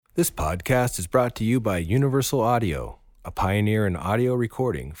This podcast is brought to you by Universal Audio, a pioneer in audio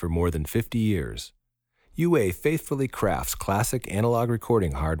recording for more than 50 years. UA faithfully crafts classic analog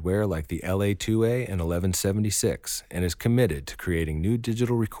recording hardware like the LA2A and 1176 and is committed to creating new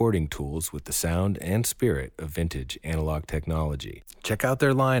digital recording tools with the sound and spirit of vintage analog technology. Check out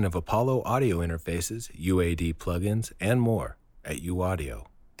their line of Apollo audio interfaces, UAD plugins, and more at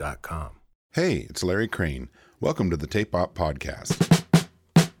uaudio.com. Hey, it's Larry Crane. Welcome to the Tape Op Podcast.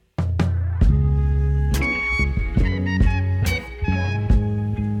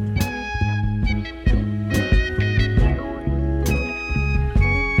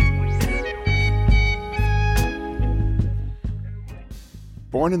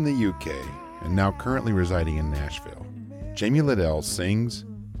 Born in the UK and now currently residing in Nashville, Jamie Liddell sings,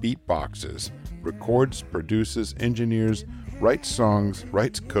 beatboxes, records, produces, engineers, writes songs,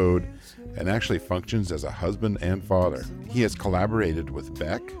 writes code, and actually functions as a husband and father. He has collaborated with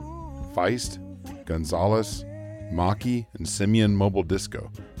Beck, Feist, Gonzalez, Maki, and Simeon Mobile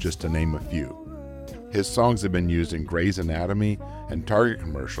Disco, just to name a few. His songs have been used in Grey's Anatomy and Target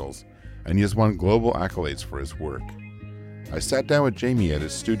commercials, and he has won global accolades for his work. I sat down with Jamie at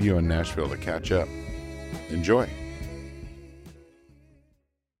his studio in Nashville to catch up. Enjoy.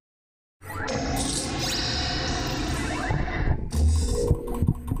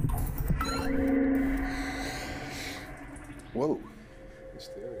 Whoa.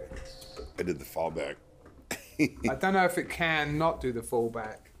 Mysterious. I did the fallback. I don't know if it can not do the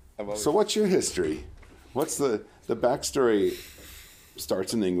fallback. So what's your history? What's the backstory?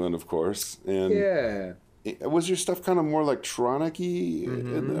 Starts in England, of course. And Yeah. was your stuff kind of more electronic-y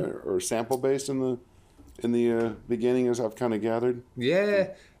or sample-based in the beginning, as I've kind of gathered? Yeah.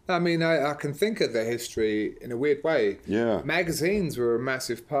 I mean, I can think of the history in a weird way. Yeah. Magazines were a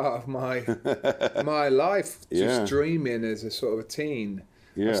massive part of my my life, just dreaming as a sort of a teen.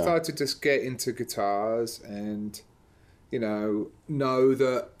 Yeah. I started to just get into guitars and, know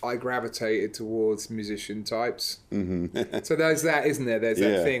that I gravitated towards musician types. Mm-hmm. So there's that, isn't there? There's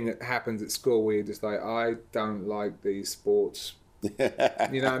that thing that happens at school where you're just like, I don't like these sports. You know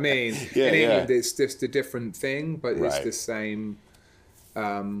what I mean? In England, it's just a different thing, but it's the same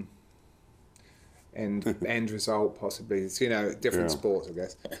end result, possibly. It's, different sports, I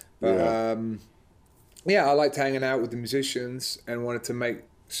guess. But, I liked hanging out with the musicians and wanted to make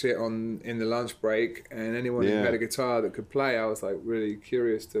shit in the lunch break, and anyone who had a guitar that could play, I was like really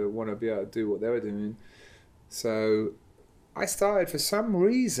curious to want to be able to do what they were doing. So I started, for some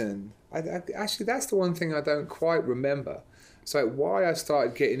reason, actually that's the one thing I don't quite remember. It's like why I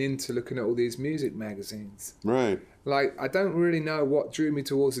started getting into looking at all these music magazines. Right. Like, I don't really know what drew me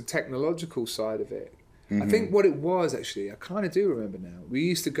towards the technological side of it. I think what it was, actually, I kind of do remember now. We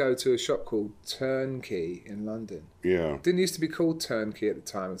used to go to a shop called Turnkey in London. Yeah. It didn't used to be called Turnkey at the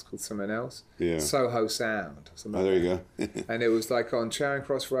time. It was called something else. Yeah. Soho Sound. Oh, there you go. And it was like on Charing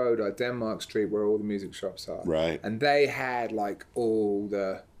Cross Road or Denmark Street where all the music shops are. Right. And they had like all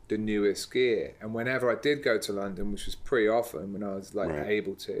the newest gear. And whenever I did go to London, which was pretty often when I was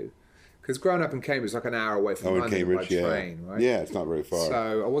able to, because growing up in Cambridge, like an hour away from London by train, right? Yeah, it's not very far.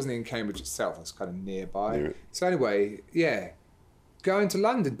 So I wasn't in Cambridge itself. I was kind of nearby. So anyway, going to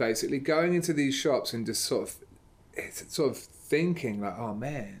London, basically, going into these shops and just sort of thinking like, oh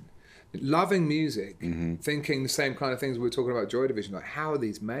man, loving music, thinking the same kind of things we were talking about Joy Division, like how are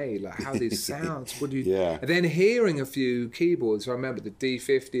these made, like how are these sounds, what do you? And then hearing a few keyboards. I remember the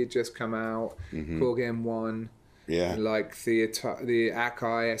D50 had just come out, Korg M1. Yeah. And like the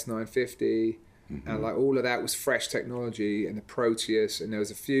Akai S950, and like all of that was fresh technology, and the Proteus, and there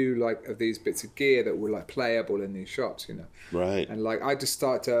was a few like of these bits of gear that were like playable in these shops, Right. And like I just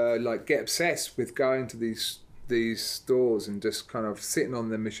started to like get obsessed with going to these stores and just kind of sitting on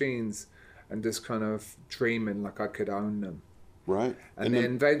the machines and just kind of dreaming like I could own them. Right. And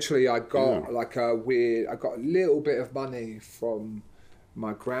then eventually I got I got a little bit of money from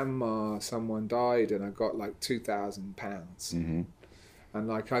my grandma. Someone died and I got like £2,000. And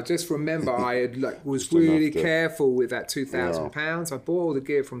like I just remember I had was really careful with that £2,000. I bought all the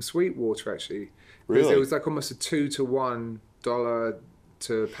gear from Sweetwater, actually. Really? It was like almost a 2 to $1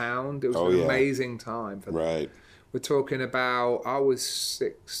 to pound. It was an amazing time for that. Right. We're talking about, I was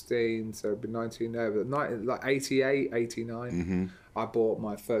 16, so it'd be 19, like 88, 89. I bought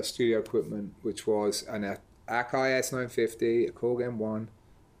my first studio equipment, which was an Akai S950, a Korg M1,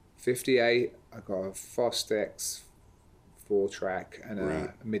 58. I got a Fostex 4-track and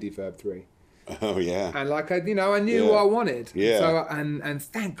a MIDI Verb 3. Oh yeah. And like I knew what I wanted. Yeah. So and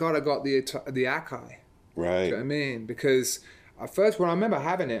thank God I got the Akai. Right. Do you know what I mean? Because at first when I remember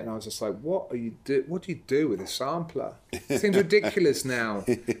having it, and I was just like, what do you do with a sampler? It seems ridiculous now.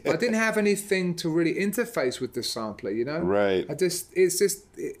 I didn't have anything to really interface with the sampler, you know? Right. It's just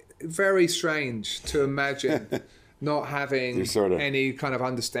very strange to imagine not having any kind of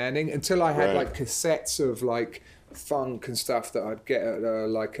understanding until I had like cassettes of like funk and stuff that I'd get at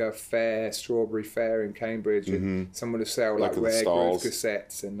like a fair, Strawberry Fair in Cambridge, and someone would sell like rare groove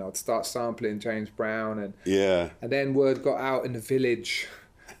cassettes, and I'd start sampling James Brown, and then word got out in the village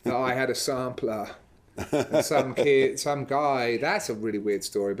that I had a sampler. And some guy, that's a really weird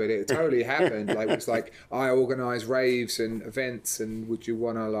story, but it totally happened. Like, it was like, I organise raves and events, and would you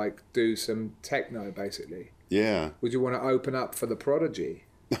want to like do some techno, basically? Yeah. Would you want to open up for the Prodigy?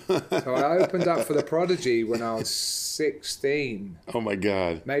 So I opened up for the Prodigy when I was 16. Oh my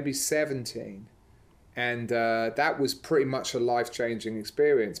God. Maybe 17. And that was pretty much a life-changing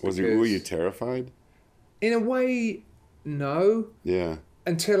experience. Were you terrified? In a way, no. Yeah.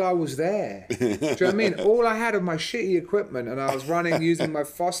 Until I was there. Do you know what I mean? All I had of my shitty equipment, and I was using my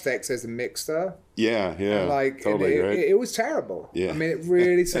Fostex as a mixer. Yeah. And like, totally, right? it was terrible. Yeah. I mean, it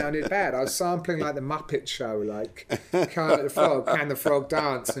really sounded bad. I was sampling like the Muppet Show, like Kermit the Frog, Can the Frog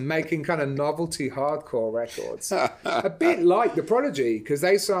Dance, and making kind of novelty hardcore records. A bit like the Prodigy, because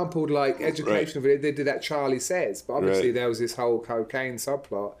they sampled like educational video. They did that Charlie Says, but obviously there was this whole cocaine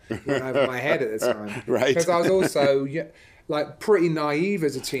subplot went over my head at the time. Right. Because I was also like pretty naive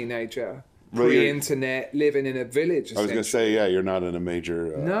as a teenager. Pre-internet, living in a village. I was going to say, you're not in a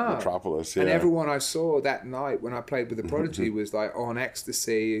major metropolis. Yeah. And everyone I saw that night when I played with the Prodigy was like on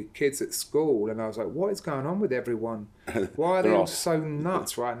ecstasy, kids at school, and I was like, what is going on with everyone? Why are they all so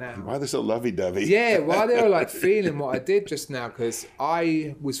nuts right now? Why are they so lovey-dovey? Yeah, why they were like feeling what I did just now, because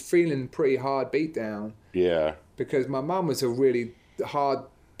I was feeling pretty hard beat down. Yeah. Because my mum was a really hard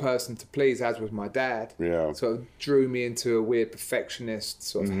person to please, as was my dad. Yeah. Sort of drew me into a weird perfectionist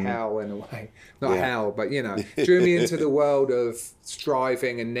sort of hell in a way. Not hell, but drew me into the world of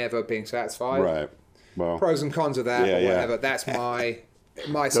striving and never being satisfied. Right. Well, pros and cons of that, or whatever. That's my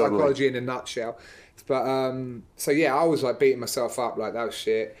psychology in a nutshell. But so I was like beating myself up like that was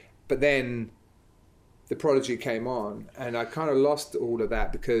shit. But then the Prodigy came on, and I kind of lost all of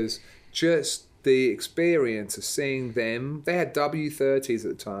that, because just the experience of seeing them, they had W30s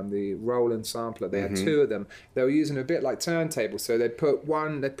at the time, the Roland sampler. They had two of them. They were using a bit like turntables. So they'd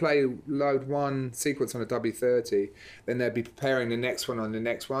load one sequence on a W30, then they'd be preparing the next one on the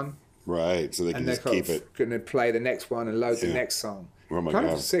next one. Right, so they can just keep it. Going to play the next one and load the next song. Oh my God.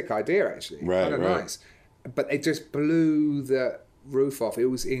 of a sick idea, actually. Right, kind of nice. But it just blew the roof off. It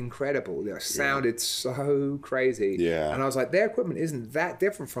was incredible. It sounded so crazy. Yeah. And I was like, their equipment isn't that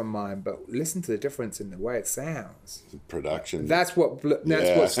different from mine, but listen to the difference in the way it sounds. Production. That's what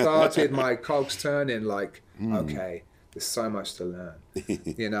started my cogs turning, like, okay, there's so much to learn.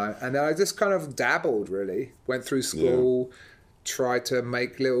 And then I just kind of dabbled, really. Went through school, tried to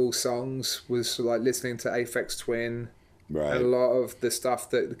make little songs, was like listening to Aphex Twin. Right. And a lot of the stuff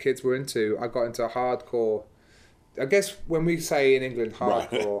that the kids were into. I got into hardcore. I guess when we say in England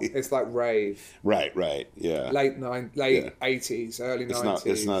hardcore, it's like rave. Right, yeah. Late 80s, early 90s.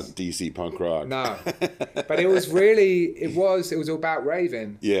 It's not DC punk rock. No. But it was really, it was all about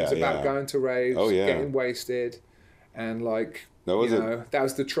raving. Yeah, it was about going to raves, getting wasted, and like, that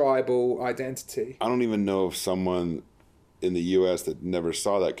was the tribal identity. I don't even know if someone in the U.S. that never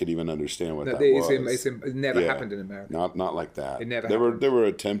saw that could even understand what that was. It never happened in America. Not like that. It never happened. There were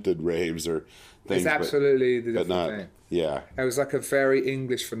attempted raves or things. It's absolutely the different thing. Yeah. It was like a very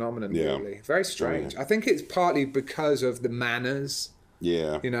English phenomenon, really. Very strange. I think it's partly because of the manners.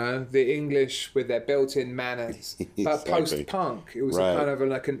 Yeah. The English with their built-in manners. But post-punk, it was a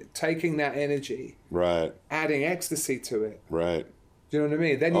kind of taking that energy. Right. Adding ecstasy to it. Right. Do you know what I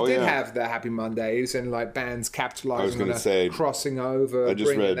mean? Then you did have the Happy Mondays and like bands capitalizing on crossing over, I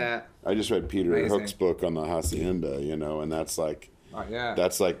just read Peter Amazing. Hook's book on the Hacienda, and that's like,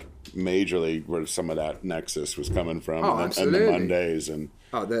 that's like majorly where some of that nexus was coming from, and the Mondays and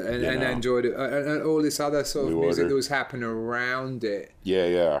and I enjoyed it, and all this other sort of music that was happening around it.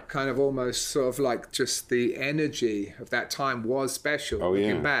 Yeah. Kind of almost sort of like just the energy of that time was special.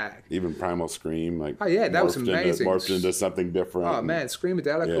 Looking back, even Primal Scream, like that was amazing. Morphed into something different. Oh man,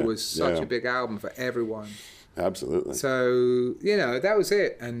 Screamadelica was such a big album for everyone. Absolutely. So that was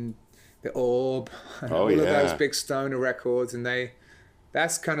it, and the Orb, and all of those big stoner records, and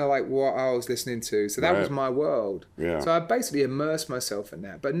that's kind of like what I was listening to. So that was my world. Yeah. So I basically immersed myself in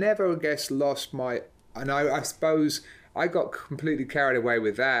that, but never, I guess, lost my... And I suppose I got completely carried away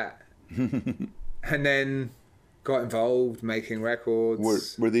with that. And then got involved making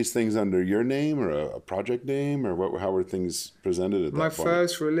records. Were these things under your name or a project name, or what? How were things presented at that point? My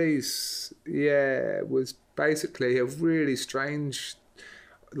first release, was basically a really strange,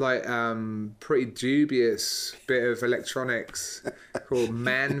 like pretty dubious bit of electronics called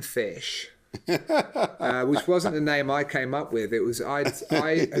Manfish. Which wasn't the name I came up with. It was I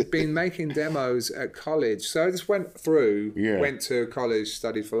had been making demos at college, so I just went to college,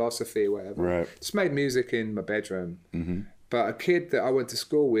 studied philosophy, whatever. Right. Just made music in my bedroom. Mm-hmm. But a kid that I went to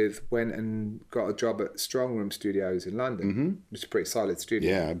school with went and got a job at Strong Room Studios in London, which is a pretty solid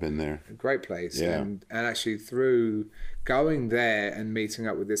studio. Yeah, I've been there. A great place. Yeah. And actually through going there and meeting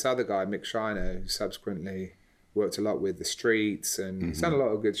up with this other guy, Mick Shiner, who subsequently worked a lot with The Streets and he's done a lot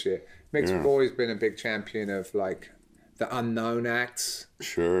of good shit. Mick's always been a big champion of like the unknown acts.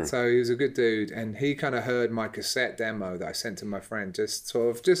 Sure. So he was a good dude, and he kind of heard my cassette demo that I sent to my friend.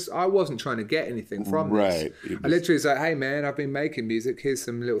 I wasn't trying to get anything from this. I literally was like, "Hey man, I've been making music. Here's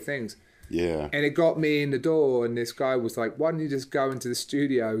some little things." Yeah. And it got me in the door, and this guy was like, "Why don't you just go into the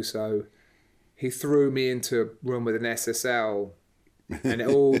studio?" So he threw me into a room with an SSL and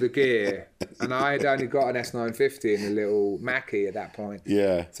all the gear, and I had only got an S950 and a little Mackie at that point.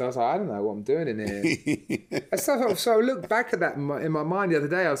 Yeah. So I was like, I don't know what I'm doing in here. So I looked back at that in my mind the other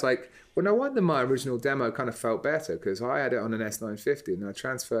day. I was like, well, no wonder my original demo kind of felt better, because I had it on an S950 and I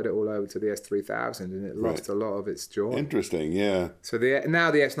transferred it all over to the S3000 and it lost a lot of its joy. Interesting, yeah. So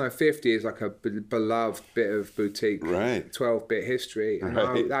now the S950 is like a beloved bit of boutique 12-bit history,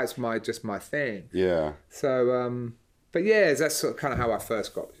 and that's just my thing. Yeah. So, but yeah, that's sort of kind of how I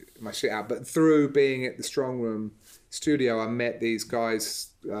first got my shit out. But through being at the Strong Room studio, I met these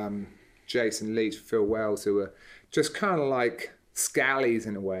guys, Jason Leach, Phil Wells, who were just kind of like scallies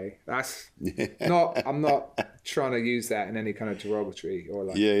in a way. That's I'm not trying to use that in any kind of derogatory or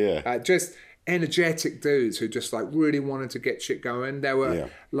like just energetic dudes who just like really wanted to get shit going. They were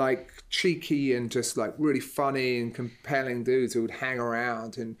like cheeky and just like really funny and compelling dudes who would hang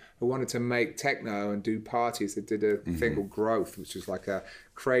around and who wanted to make techno and do parties. They did a thing called Growth, which was like a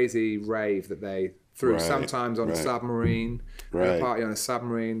crazy rave that they threw sometimes on a submarine, a party on a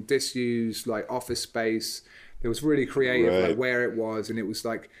submarine, disused like office space. It was really creative, like where it was, and it was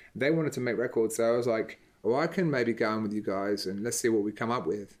like they wanted to make records. So I was like, well, I can maybe go in with you guys and let's see what we come up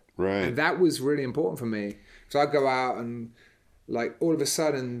with. Right. And that was really important for me. So I'd go out and like all of a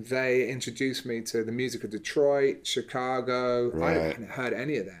sudden they introduced me to the music of Detroit, Chicago. I hadn't heard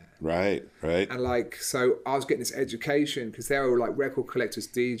any of that. Right. And like, so I was getting this education because they were like record collectors,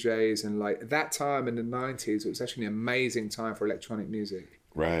 DJs. And like at that time in the 90s, it was actually an amazing time for electronic music.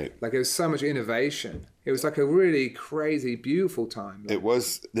 Right. Like there was so much innovation. It was like a really crazy, beautiful time. Like, it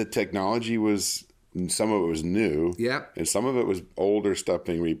was, the technology was, and some of it was new. Yeah. And some of it was older stuff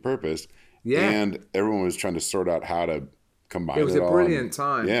being repurposed. Yeah. And everyone was trying to sort out how to combine it all. It was a brilliant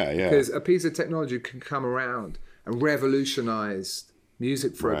time. Yeah. Because a piece of technology can come around and revolutionize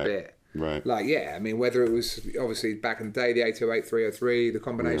music for a bit. Right. Like, I mean, whether it was obviously back in the day, the 808, 303, the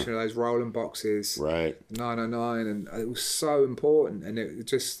combination of those Roland boxes, 909, and it was so important. And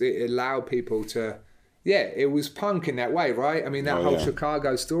it allowed people to, it was punk in that way, right? I mean, that whole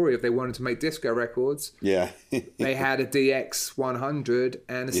Chicago story, if they wanted to make disco records, they had a DX100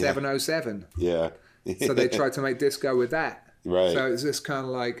 and a 707. Yeah. So they tried to make disco with that. Right. So it's just kind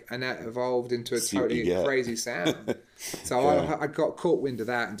of like, and that evolved into a totally crazy sound. So I got caught wind of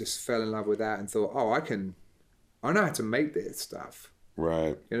that and just fell in love with that and thought, I know how to make this stuff.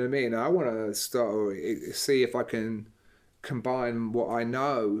 Right. You know what I mean? I want to see if I can combine what I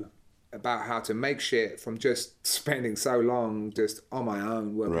know about how to make shit from just spending so long just on my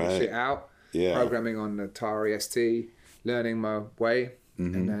own working shit out, programming on Atari ST, learning my way,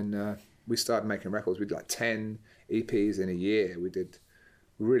 and then we started making records. We did like 10 EPs in a year. We're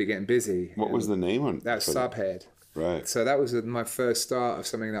really getting busy. What was the name on that? Was Subhead. Right. So that was my first start of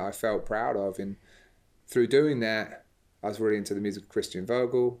something that I felt proud of, and through doing that, I was really into the music of Christian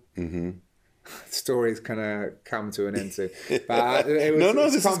Vogel. Mm-hmm. Stories kind of come to an end too, but it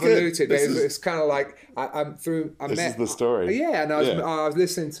was convoluted. It's kind of like this is the story. Yeah, and I was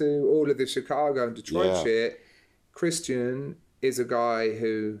listening to all of the Chicago and Detroit shit. Christian is a guy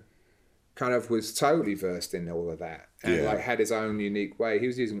who kind of was totally versed in all of that and like had his own unique way. He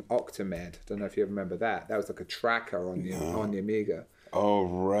was using Octamed. Don't know if you remember that. That was like a tracker on the Amiga. Oh,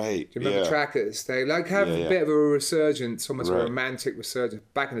 right. Do you remember trackers? They like have a bit of a resurgence, almost a romantic resurgence.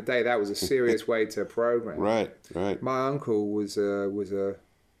 Back in the day, that was a serious way to program. Right. My uncle was a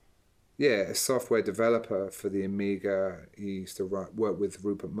software developer for the Amiga. He used to work with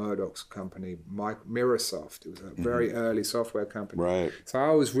Rupert Murdoch's company, Mirrorsoft. It was a very early software company. Right. So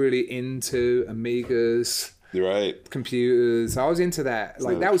I was really into Amigas. Right. computers. I was into that.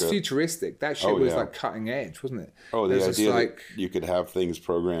 Like, that was futuristic. That shit was yeah. like cutting edge, wasn't it? Oh, the It was idea just like, that you could have things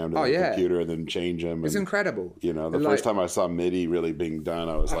programmed in the computer and then change them. it's incredible. You know, the first time I saw MIDI really being done,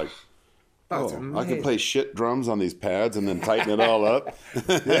 I was like, I can play shit drums on these pads and then tighten it all up.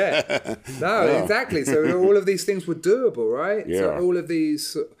 Yeah. No, exactly. So all of these things were doable, right? Yeah. So all of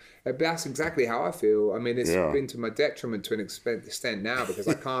these, that's exactly how I feel. I mean, it's been to my detriment to an extent now because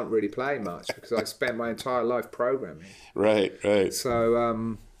I can't really play much because I spent my entire life programming. Right.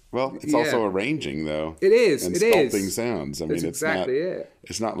 So, well, it's also arranging, though. It is. And it sculpting is. sounds. I mean, That's exactly it.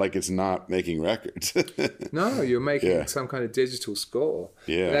 It's not like it's not making records. No, you're making some kind of digital score.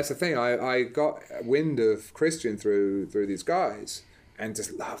 Yeah. And that's the thing. I got wind of Christian through these guys and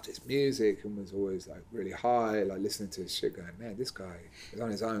just loved his music and was always like really high, like listening to his shit going, man, this guy is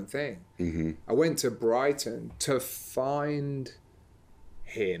on his own thing. Mm-hmm. I went to Brighton to find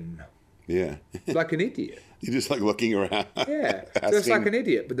him. Yeah. Like an idiot. You're just like looking around. Yeah, just like an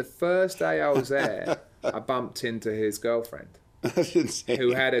idiot. But the first day I was there, I bumped into his girlfriend. That's insane.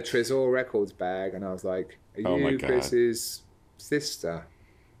 Who had a Tresor Records bag, and I was like, are you Chris's sister?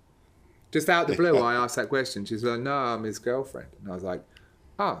 Just out the blue, I asked that question. She's like, no, I'm his girlfriend. And I was like,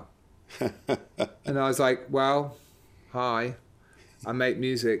 oh. And I was like, well, hi. I make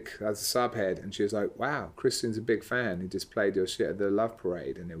music as a subhead. And she was like, wow, Christian's a big fan. He just played your shit at the Love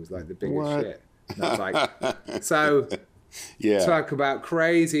Parade, and it was like the biggest shit. And I was like, so talk about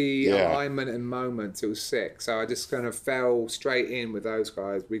crazy alignment and moments. It was sick. So I just kind of fell straight in with those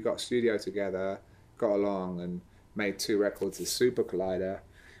guys. We got studio together, got along, and made 2 records as Super Collider,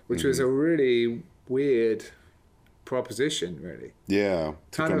 which was a really weird proposition, really. Yeah,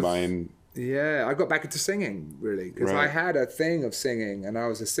 to combine. Yeah, I got back into singing, really, because I had a thing of singing, and I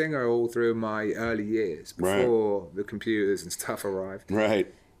was a singer all through my early years before the computers and stuff arrived.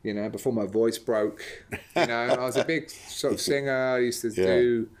 Right. You know, before my voice broke. You know, I was a big sort of singer. I used to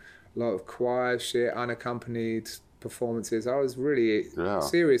do a lot of choir shit, unaccompanied performances. I was really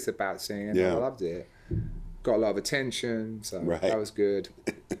serious about singing. I loved it. Got a lot of attention, so that was good.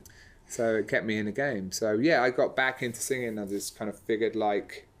 So it kept me in the game. So yeah, I got back into singing. I just kind of figured,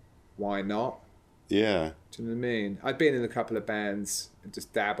 like, why not? Yeah. Do you know what I mean? I'd been in a couple of bands and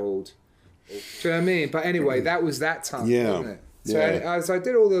just dabbled. Do you know what I mean? But anyway, that was that time, wasn't it? So I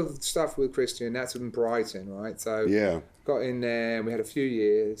did all the stuff with Christian. That's in Brighton, right? So got in there, and we had a few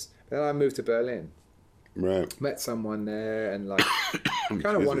years. Then I moved to Berlin. Right. Met someone there, and like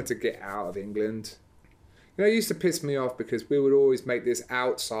kind of wanted to get out of England. You know, it used to piss me off because we would always make this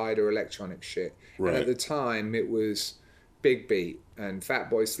outsider electronic shit. Right. And at the time, it was Big Beat and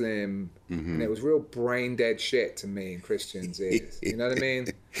Fatboy Slim, and it was real brain dead shit to me in Christian's ears. You know what I mean?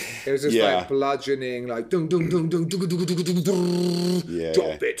 It was just like bludgeoning, like dung dung dung dung dung dung dung dung dung,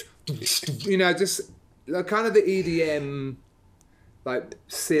 drop it. You know, just like kind of the EDM like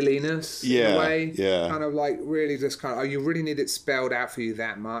silliness in a way. Yeah. Kind of like really just kind of, oh, you really need it spelled out for you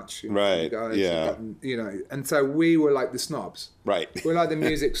that much. You know, right. You know, and so we were like the snobs. Right. We're like the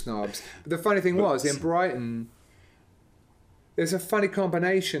music snobs. But the funny thing was, in Brighton, there's a funny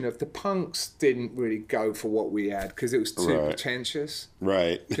combination of the punks didn't really go for what we had because it was too pretentious.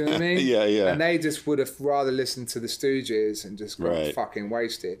 Right. Do you know what I mean? Yeah. And they just would have rather listened to the Stooges and just got fucking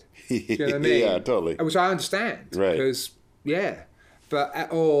wasted. Do you know what I mean? Yeah, totally. Which I understand. Right. Because,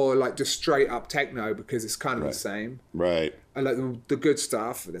 or like just straight up techno because it's kind of the same. Right. And like the good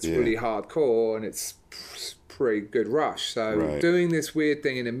stuff that's really hardcore and it's pretty good rush. So doing this weird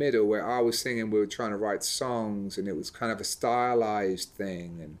thing in the middle where I was singing, we were trying to write songs and it was kind of a stylized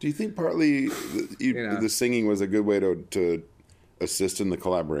thing. And do you think partly the singing was a good way to assist in the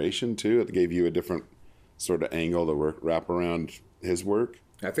collaboration too? It gave you a different sort of angle to wrap around his work?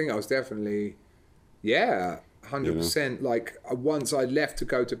 I think I was definitely, 100%. Like once I left to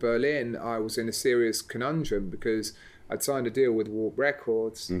go to Berlin, I was in a serious conundrum because I'd signed a deal with Warp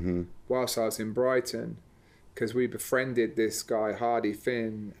Records whilst I was in Brighton, because we befriended this guy Hardy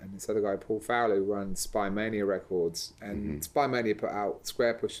Finn and this other guy Paul Fowler who runs Spy Mania Records, and Spy Mania put out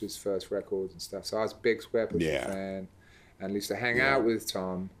Squarepusher's first records and stuff. So I was a big Squarepusher fan and used to hang out with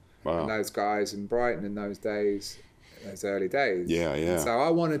Tom and those guys in Brighton in those days, those early days. And so I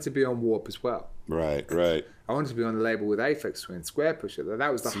wanted to be on Warp as well. Right. I wanted to be on the label with Aphex Twin, Squarepusher.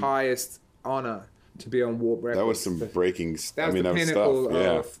 That was the highest honor, to be on Warp Records. That was some breaking stuff. That was the pinnacle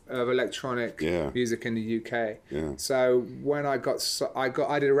of electronic music in the UK. Yeah. So when I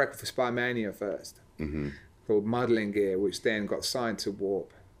did a record for Spy Mania first, called Muddling Gear, which then got signed to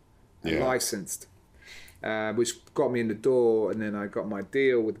Warp and licensed, which got me in the door, and then I got my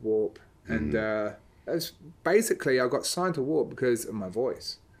deal with Warp, and basically I got signed to Warp because of my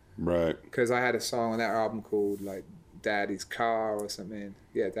voice. Right. Because I had a song on that album called like Daddy's Car or something.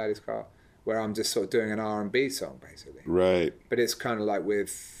 Yeah, Daddy's Car, where I'm just sort of doing an R&B song basically. Right. But it's kind of like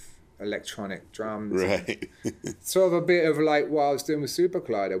with electronic drums. Right. Sort of a bit of like what I was doing with Super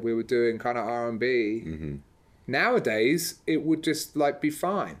Collider. We were doing kind of R&B. Mm-hmm. Nowadays, it would just like be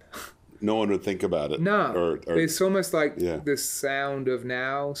fine. No one would think about it. No, Or it's almost like Yeah. the sound of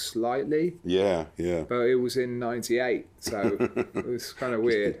now slightly, yeah. but it was in '98, so it was kind of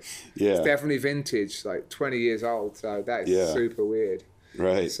weird. Yeah. It's definitely vintage, like 20 years old, so that's Yeah. super weird.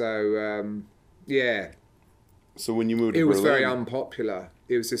 Right. So yeah, So when you moved to it was Berlin, very unpopular.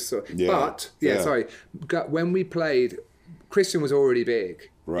 It was just sort of, Yeah. but Yeah. sorry, when we played, Christian was already big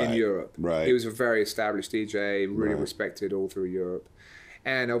in Right. Europe. Right. He was a very established DJ, really Right. respected all through Europe.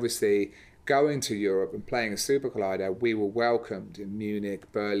 And obviously, going to Europe and playing a Super Collider, we were welcomed in Munich,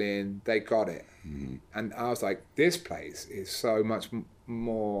 Berlin. They got it. Mm-hmm. And I was like, this place is so much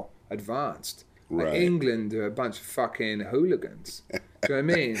more advanced. Like Right. England are a bunch of fucking hooligans. Do you know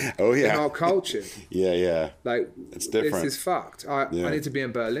what I mean? Oh, yeah. They're not cultured. Yeah. Like, It's different. this is fucked. I need to be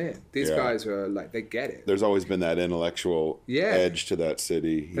in Berlin. These Yeah. guys are like, they get it. There's always been that intellectual Yeah. edge to that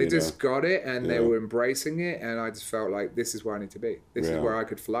city. They you just know? got it and they Yeah. were embracing it. And I just felt like this is where I need to be. This Yeah. is where I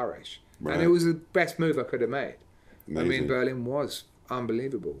could flourish. Right. And it was the best move I could have made. I Amazing. mean, Berlin was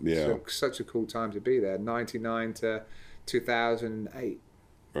unbelievable. Yeah. So, such a cool time to be there. 99 to 2008.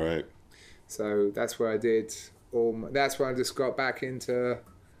 Right. So that's where I did that's where I just got back into,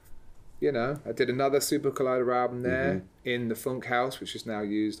 I did another Super Collider album there in the Funk House, which is now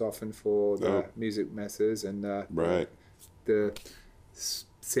used often for the music messes and Right. the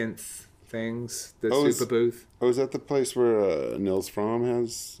synth things, the Oh, Super Booth. Oh, is that the place where Nils Fromm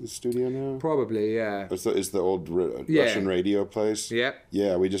has his studio now? Probably, yeah. Is the old Yeah. Russian radio place? Yep.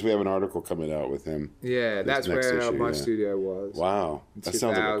 Yeah, we have an article coming out with him. Yeah, that's next where issue, my yeah. studio was. Wow, that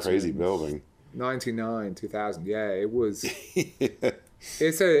sounds like a crazy 2000. building. 99, 2000. Yeah, it was.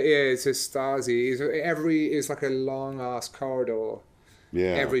 It's a Stasi. It's like a long ass corridor.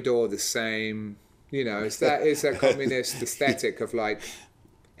 Yeah. Every door the same. It's that communist aesthetic of like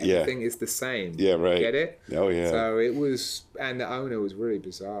everything is the same. Yeah, right. Get it? Oh, yeah. So it was, and the owner was really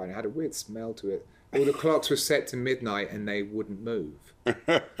bizarre and it had a weird smell to it. All the clocks were set to midnight and they wouldn't move,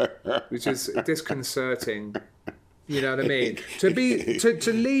 which is disconcerting. You know what I mean? To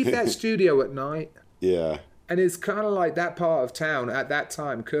leave that studio at night. Yeah. And it's kind of like that part of town at that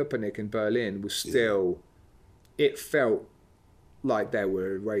time, Köpenick in Berlin was still, it felt like they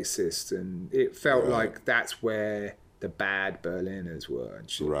were racist and it felt like that's where the bad Berliners were and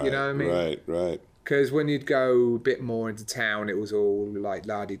shit. Right. You know what I mean? Right. Because when you'd go a bit more into town, it was all like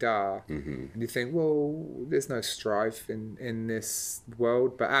la-di-da. Mm-hmm. And you think, well, there's no strife in this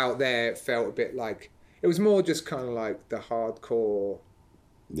world. But out there, it felt a bit like, it was more just kind of like the hardcore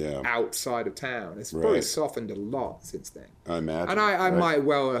outside of town. It's probably softened a lot since then. I imagine. And I might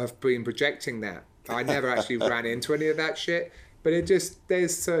well have been projecting that. I never actually ran into any of that shit. But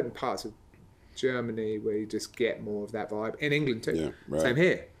there's certain parts of Germany where you just get more of that vibe. In England too. Yeah, right. Same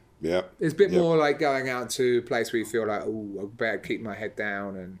here. Yeah. It's a bit more like going out to a place where you feel like, oh, I better keep my head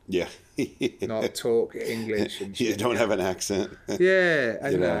down and not talk English and shit. You don't have an accent. Yeah,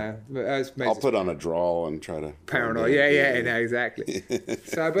 I know. I'll put on a drawl and try to... Paranoid. Yeah, no, exactly.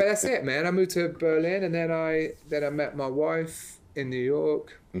 But that's it, man. I moved to Berlin and then I met my wife in New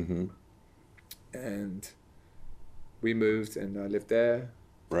York. Mm-hmm. And we moved and I lived there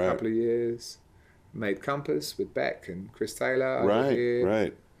for a couple of years. Made Compass with Beck and Chris Taylor.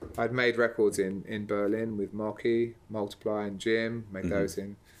 Right. I'd made records in Berlin with Mocky, Multiply and Jim. Made those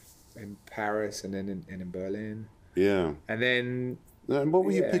in Paris and then in Berlin. Yeah. And then... And what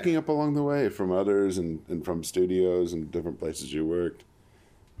were you picking up along the way from others and from studios and different places you worked?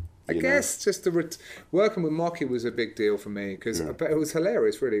 I guess just working with Mocky was a big deal for me because it was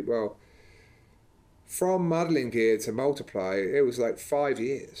hilarious, really. Well, from Muddling Gear to Multiply, it was like 5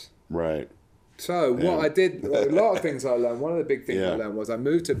 years. Right. So what I did, a lot of things I learned. One of the big things I learned was I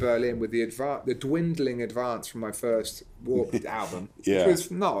moved to Berlin with the dwindling advance from my first Warped album, which was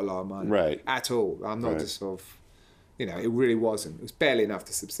not a lot of money at all. I'm not just sort of, it really wasn't. It was barely enough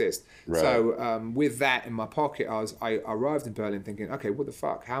to subsist. Right. So with that in my pocket, I arrived in Berlin thinking, okay, what the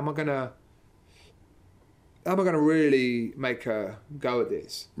fuck? How am I gonna really make a go at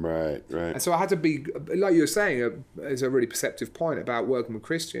this? Right. And so I had to be, like you were saying, is a really perceptive point about working with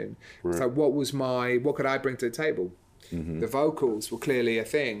Christian. Right. So what could I bring to the table? Mm-hmm. The vocals were clearly a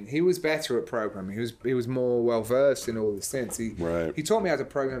thing. He was better at programming. He was more well versed in all the synths. He taught me how to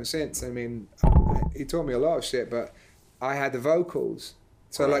program synths. I mean, he taught me a lot of shit, but I had the vocals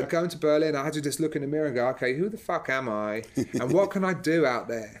So like going to Berlin, I had to just look in the mirror and go, okay, who the fuck am I? And what can I do out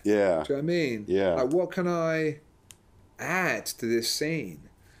there? Yeah. Do you know what I mean? Yeah. Like what can I add to this scene?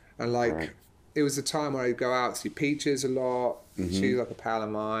 And like, it was a time where I'd go out, see Peaches a lot. She's like a pal of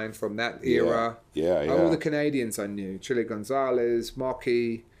mine from that era. Yeah. All the Canadians I knew, Chili Gonzalez,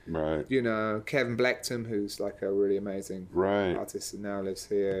 Mocky, right. you know, Kevin Bleckton, who's like a really amazing artist and now lives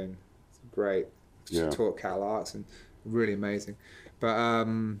here and great. She taught Cal Arts and really amazing. But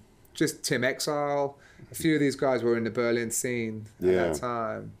just Tim Exile, a few of these guys were in the Berlin scene at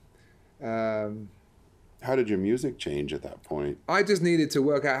that time. How did your music change at that point? I just needed to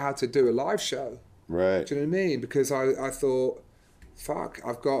work out how to do a live show. Right. Do you know what I mean? Because I thought, fuck,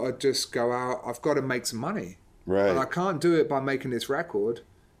 I've got to just go out, I've got to make some money. Right. And I can't do it by making this record.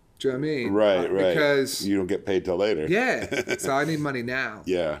 Do you know what I mean? Right. Because you don't get paid till later. Yeah. So I need money now.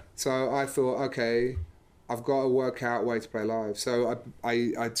 Yeah. So I thought, okay, I've got to work out a way to play live. So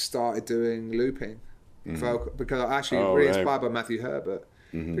I started doing looping, vocal, because I actually really inspired by Matthew Herbert.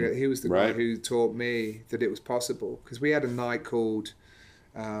 Because he was the guy who taught me that it was possible. Because we had a night called,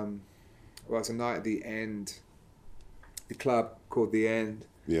 it's a night at the End, the club called The End.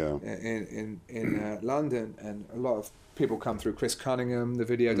 Yeah. In London, and a lot of people come through. Chris Cunningham, the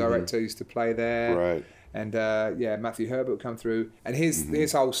video director, used to play there. Right. And Matthew Herbert would come through, and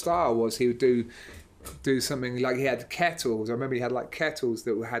his whole style was he would do something like he had kettles. I remember he had like kettles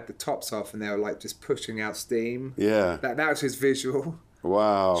that had the tops off, and they were like just pushing out steam. Yeah. That was his visual.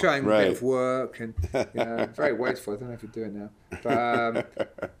 Wow. Showing a bit of work, and very wasteful. I don't know if he'd do it now,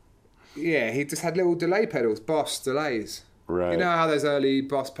 but he just had little delay pedals, Boss delays. Right. You know how those early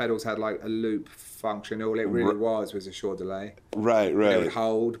Boss pedals had like a loop function? All it really was a short delay. Right. And it would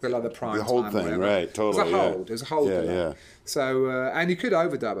hold, but like the prime the whole time, thing, whatever. right? Totally. It was a hold delay. Yeah. So and you could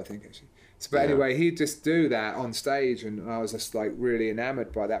overdub, I think, actually. So, but anyway, he'd just do that on stage, and I was just like really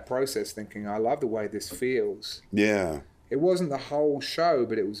enamored by that process, thinking, I love the way this feels. Yeah. It wasn't the whole show,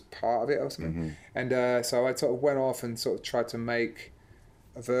 but it was part of it or something. And so I sort of went off and sort of tried to make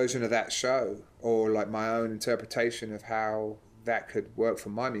a version of that show, or like my own interpretation of how that could work for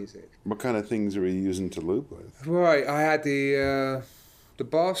my music. What kind of things were you using to loop with? Right, I had the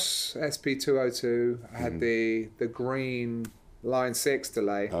Boss SP202. I had the green Line 6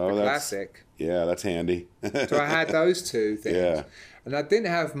 delay, the classic. Yeah, that's handy. So I had those two things. Yeah. And I didn't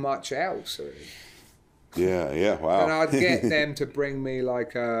have much else really. Yeah, wow. And I'd get them to bring me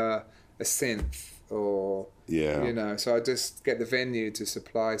like a synth or, so I'd just get the venue to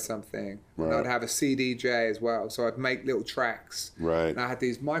supply something. Right. And I'd have a CDJ as well. So I'd make little tracks. Right. And I had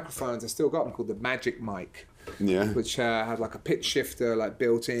these microphones, I still got them, called the Magic Mic. Yeah. Which had like a pitch shifter like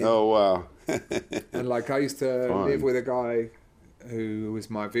built in. Oh, wow. And like I used to live with a guy who was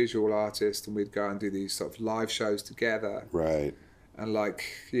my visual artist, and we'd go and do these sort of live shows together. Right. And like,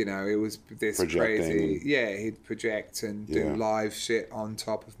 it was this crazy. Yeah, he'd project and do live shit on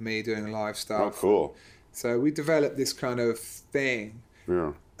top of me doing live stuff. Oh, cool. So we developed this kind of thing.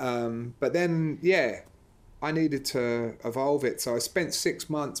 Yeah. But then, I needed to evolve it. So I spent 6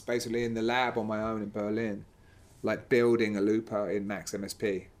 months basically in the lab on my own in Berlin, like building a looper in Max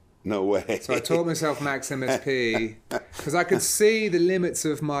MSP. No way. So I taught myself Max MSP because I could see the limits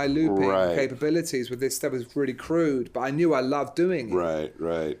of my looping capabilities with this stuff. It was really crude, but I knew I loved doing it.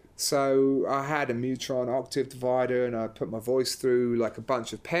 Right. So I had a Mutron octave divider, and I put my voice through like a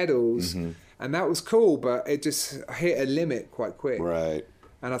bunch of pedals, and that was cool, but it just hit a limit quite quick. Right.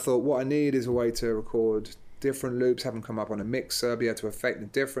 And I thought, what I need is a way to record different loops, have them come up on a mixer, be able to affect them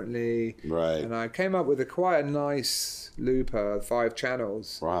differently. Right. And I came up with quite a nice looper, 5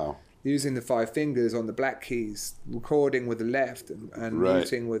 channels. Wow. Using the 5 fingers on the black keys, recording with the left and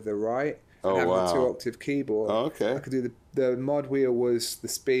muting with the right. And having a 2-octave keyboard. Oh, okay. I could do the mod wheel was the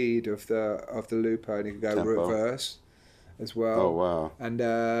speed of the looper, and you could go tempo. Reverse as well. Oh wow. And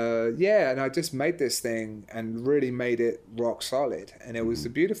and I just made this thing and really made it rock solid, and it was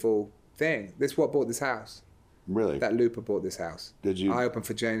a beautiful thing. This is what bought this house. Really? That looper bought this house. Did you? I opened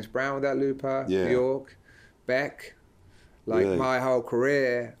for James Brown with that looper. Yeah. Bjork, Beck. Like my whole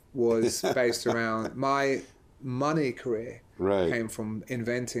career was based around my money career. Right. Came from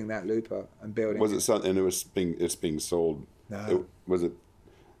inventing that looper and building. Was it something? And it's being sold. No. Was it?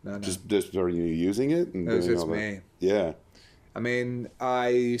 No. Just are you using it? And it was just me. Yeah. I mean, I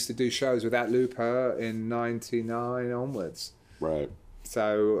used to do shows with that looper in '99 onwards. Right.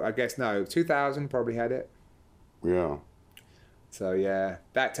 So I guess 2000 probably had it. Yeah. So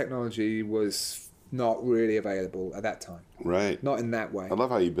that technology was not really available at that time. Right. Not in that way. I love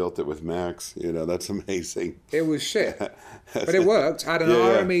how you built it with Max. That's amazing. It was shit. But it worked. I had an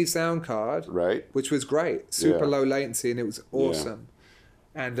RME sound card. Right. Which was great. Super low latency, and it was awesome.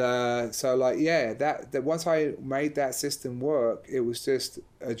 And so like, yeah, that once I made that system work, it was just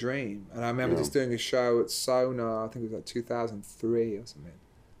a dream. And I remember just doing a show at Sonar, I think it was like 2003 or something.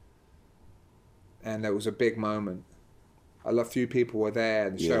 And it was a big moment. A few people were there,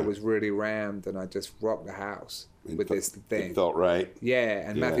 and the show was really rammed, and I just rocked the house with this thing. It felt right. Yeah,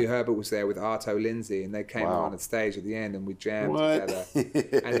 and Matthew Herbert was there with Arto Lindsay, and they came on stage at the end, and we jammed together.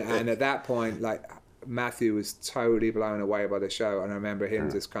 And at that point, like, Matthew was totally blown away by the show, and I remember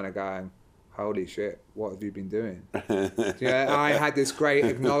him just kind of going, holy shit, what have you been doing? I had this great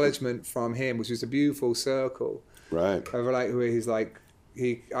acknowledgement from him, which was a beautiful circle. Right. Of like, where he's like,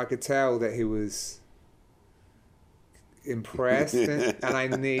 I could tell that he was impressed, and I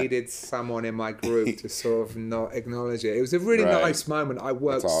needed someone in my group to sort of not acknowledge it. It was a really nice moment. I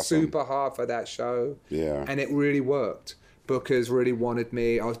worked super hard for that show, and it really worked. Bookers really wanted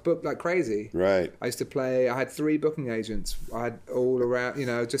me. I was booked like crazy. Right. I used to play. I had 3 booking agents. I had all around,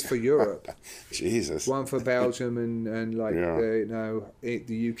 just for Europe. Jesus. One for Belgium and like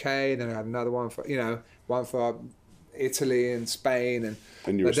the UK. And then I had another one for one for Italy and Spain.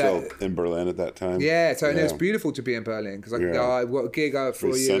 And you were still in Berlin at that time? Yeah, so and it was beautiful to be in Berlin because I've got a gig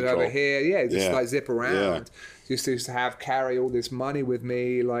for you over here. Yeah, just like zip around. Just used to carry all this money with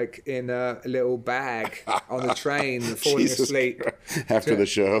me, like in a little bag on the train, falling asleep after the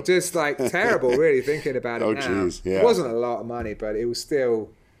show. Just like terrible, really thinking about it now. Geez, yeah. It wasn't a lot of money, but it was still.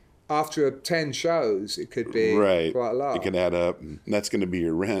 After 10 shows, it could be quite a lot. It can add up. And that's going to be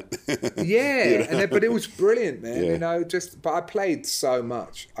your rent. But it was brilliant, man. But I played so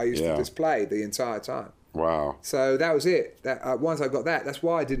much. I used to just play the entire time. Wow. So that was it. Once I got that, that's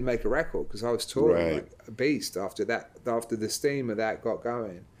why I didn't make a record, because I was touring like a beast after that. After the steam of that got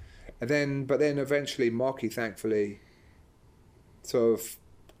going, but then eventually Mocky, thankfully, sort of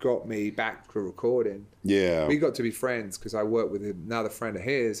got me back to recording. Yeah. We got to be friends because I worked with another friend of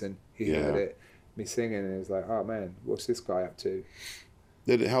his, and he heard me singing, and he was like, "Oh man, what's this guy up to?"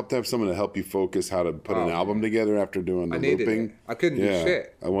 Did it help to have someone to help you focus how to put an album together after doing the looping? It. I couldn't do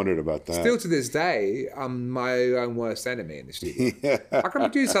shit. I wondered about that. Still to this day, I'm my own worst enemy in the studio. I can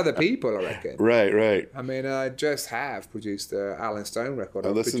produce other people, I reckon. Right. I mean, I just have produced the Alan Stone record.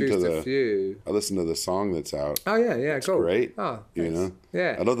 I've produced a few. I listened to the song that's out. Oh, yeah, it's cool. Great. Oh, thanks.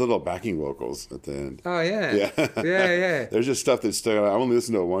 Yeah. I love the little backing vocals at the end. Oh, yeah. Yeah. There's just stuff that stuck out. I only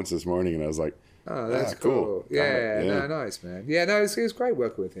listened to it once this morning, and I was like, oh, that's cool. Yeah, no, nice, man. Yeah, no, it was great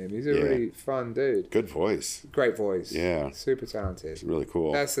working with him. He's a really fun dude. Good voice. Great voice. Yeah. Super talented. It's really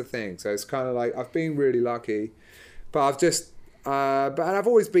cool. That's the thing. So it's kind of like, I've been really lucky, but I've just, but I've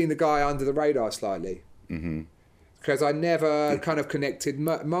always been the guy under the radar slightly. Mm-hmm. Because I never kind of connected.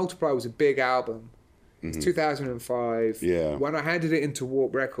 Multiply was a big album. It's 2005. Yeah. When I handed it into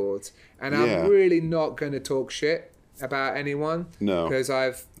Warp Records, and I'm really not going to talk shit about anyone, because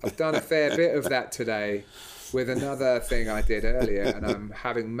I've done a fair bit of that today with another thing I did earlier, and I'm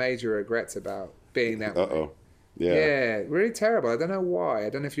having major regrets about being that way. Yeah, really terrible. I don't know why. I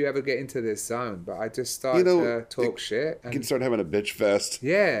don't know if you ever get into this zone, but I just started to talk shit. And you can start having a bitch fest.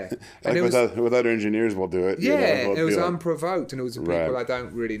 Yeah. Like and with other engineers, we'll do it. Yeah, it was unprovoked, and it was the people I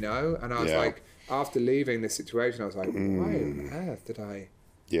don't really know. And I was like, after leaving this situation, I was like, why on earth did I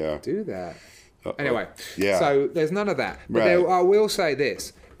do that? Anyway, so there's none of that. But I will say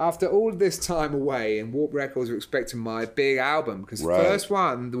this. After all this time away, and Warp Records were expecting my big album, because the first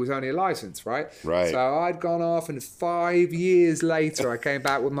one, there was only a license, right? So I'd gone off, and 5 years later, I came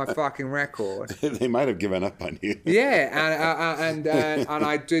back with my fucking record. They might have given up on you. Yeah, and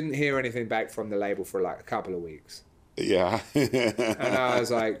I didn't hear anything back from the label for like a couple of weeks. Yeah. And I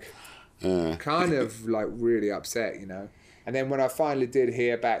was like, kind of like really upset, And then when I finally did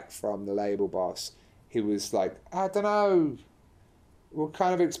hear back from the label boss, he was like, I don't know, we're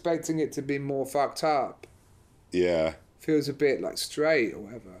kind of expecting it to be more fucked up. Yeah. Feels a bit like straight or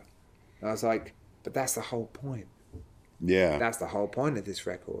whatever. And I was like, but that's the whole point. Yeah. That's the whole point of this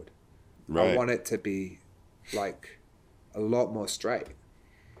record. I want it to be like a lot more straight.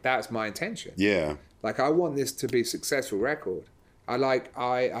 That's my intention. Yeah. Like, I want this to be a successful record. I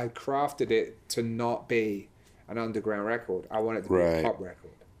crafted it to not be an underground record. I want it to be a pop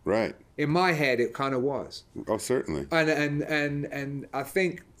record. Right. In my head, it kind of was. Oh, certainly. And I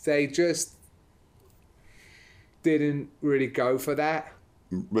think they just didn't really go for that.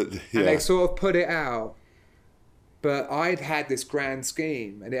 But and they sort of put it out. But I'd had this grand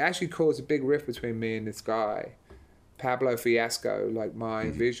scheme, and it actually caused a big rift between me and this guy, Pablo Fiasco, like my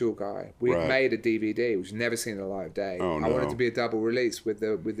visual guy. We had made a DVD, which never seen the light of day. Oh, no. I wanted it to be a double release with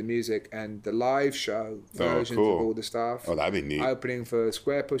the music and the live show versions of all the stuff. Oh, that'd be neat. Opening for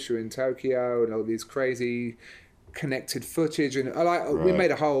Square Pusher in Tokyo and all these crazy connected footage, and we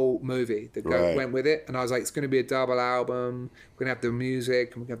made a whole movie that went with it. And I was like, it's going to be a double album. We're going to have the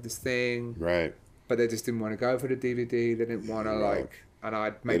music, and we have this thing. Right. But they just didn't want to go for the DVD. They didn't want to and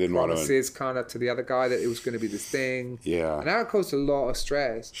I'd made promises kind of to the other guy that it was going to be this thing. Yeah. And that caused a lot of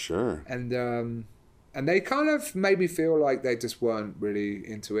stress. Sure. And they kind of made me feel like they just weren't really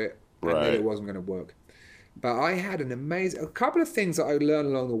into it, and that it wasn't going to work. But I had a couple of things that I learned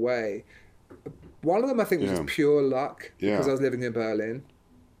along the way. One of them I think was just pure luck, because I was living in Berlin.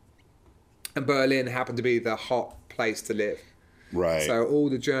 And Berlin happened to be the hot place to live. Right. So all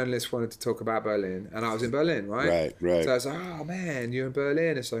the journalists wanted to talk about Berlin, and I was in Berlin, right? Right. So I was like, oh man, you're in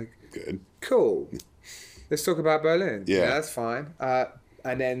Berlin. It's like, good. Cool. Let's talk about Berlin. Yeah, that's fine.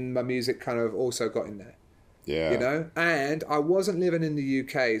 And then my music kind of also got in there. Yeah. You know? And I wasn't living in the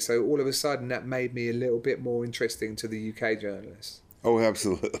UK, so all of a sudden that made me a little bit more interesting to the UK journalists. Oh,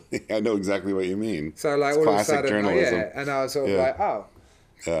 absolutely. I know exactly what you mean. So like it's all of a sudden, journalism. and I was sort of like, oh.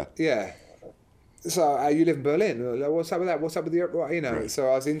 Yeah. Yeah. So you live in Berlin. Like, what's up with that? What's up with the, you know? Right. So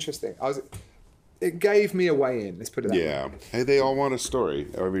I was interesting. It gave me a way in. Let's put it that way. Yeah. Hey, they all want a story.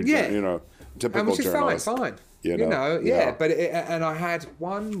 You know, typical which is journalist. fine. You know, But and I had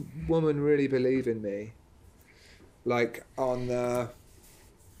one woman really believe in me, like on you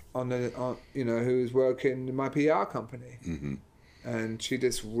know, who was working in my PR company, and she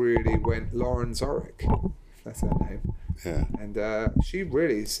just really went Lauren Zorick. That's her name. Yeah. And she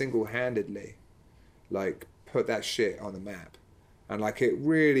really single-handedly, like, put that shit on the map, and like it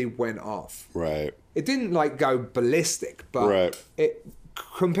really went off. Right. It didn't like go ballistic, but it,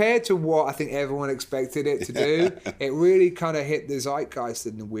 compared to what I think everyone expected it to do, it really kind of hit the zeitgeist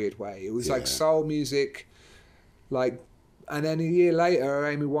in a weird way. It was like soul music, like, and then a year later,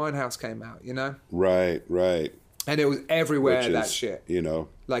 Amy Winehouse came out, you know? Right. And it was everywhere, that shit. You know?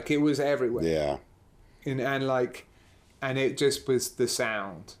 Like, it was everywhere. Yeah. And it just was the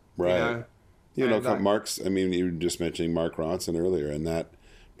sound, right? You know, like, Mark's. I mean, you were just mentioning Mark Ronson earlier, and that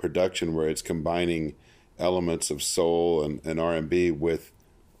production where it's combining elements of soul and R&B with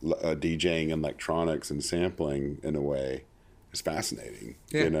DJing and electronics and sampling in a way is fascinating.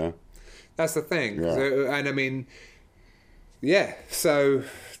 Yeah. You know, that's the thing. Yeah. So, and I mean, so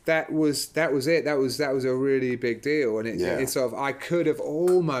that was it. That was a really big deal, and it's sort of, I could have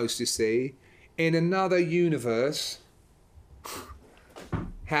almost, you see, in another universe,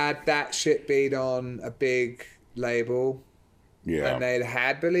 had that shit been on a big label, and they'd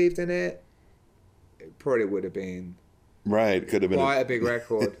had believed in it, it probably would have been could have been quite a big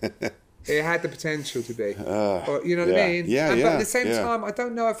record. It had the potential to be, or, you know what I mean? Yeah, But at the same time, I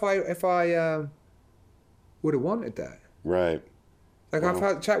don't know if I would have wanted that. Right. Like, I've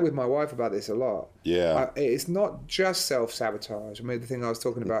had a chat with my wife about this a lot. Yeah. It's not just self-sabotage. I mean, the thing I was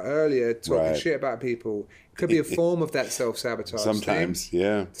talking about earlier, talking shit about people, could be a form of that self-sabotage. Sometimes,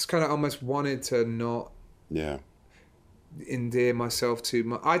 thing. Just kind of almost wanted to not endear myself too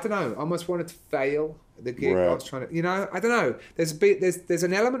much. I don't know. I almost wanted to fail at the gig. I was trying to, you know, I don't know. There's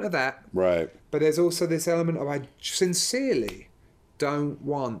an element of that. Right. But there's also this element of, I sincerely I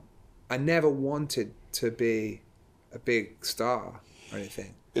never wanted to be a big star or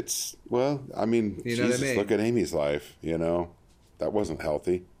anything. It's, well, I mean, you know what I mean? Look at Amy's life, you know. That wasn't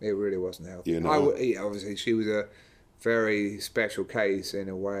healthy. It really wasn't healthy. You know? Obviously, she was a very special case in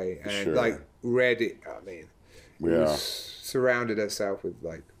a way. And, like, Reddit, I mean, surrounded herself with,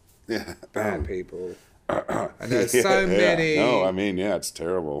 like, bad people. And there's so many... No, I mean, it's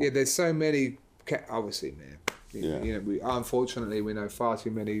terrible. Yeah, there's so many... Obviously, man. You know, unfortunately, we know far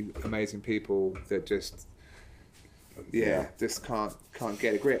too many amazing people that just... just can't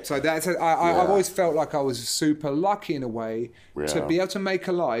get a grip. So I've always felt like I was super lucky in a way to be able to make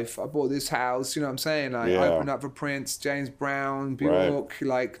a life. I bought this house, you know what I'm saying? Like, I opened up for Prince, James Brown, Bjork,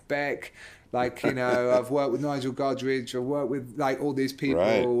 like Beck. Like, you know, I've worked with Nigel Godrich. I've worked with, like, all these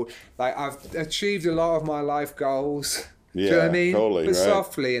people. Like, I've achieved a lot of my life goals. Do you know what I mean? Totally, but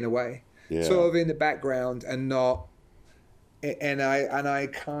softly in a way. Sort of in the background and not... And I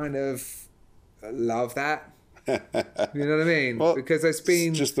kind of love that. You know what I mean? Well, because there's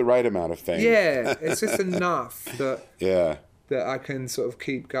been just the right amount of fame. Yeah, it's just enough that that I can sort of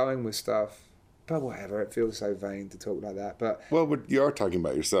keep going with stuff. But whatever, it feels so vain to talk like that. But you are talking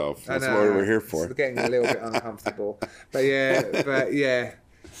about yourself. That's what we're here for. It's getting a little bit uncomfortable. But that's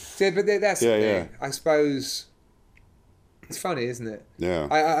the thing. I suppose it's funny, isn't it? Yeah.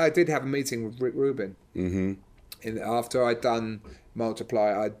 I did have a meeting with Rick Rubin. Mm-hmm. And after I'd done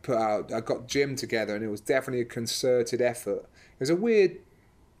Multiply, I got Jim together, and it was definitely a concerted effort. It was a weird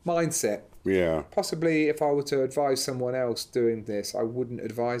mindset. Yeah. Possibly if I were to advise someone else doing this, I wouldn't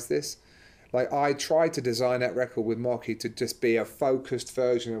advise this. like I tried to design that record with Mocky to just be a focused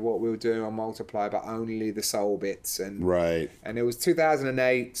version of what we were doing on Multiply, but only the soul bits. And and it was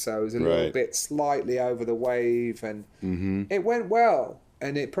 2008, so it was a little bit slightly over the wave, and it went well,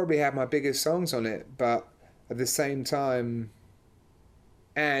 and it probably had my biggest songs on it. But at the same time,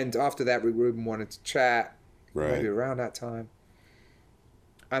 and after that, Rick Rubin wanted to chat, maybe around that time,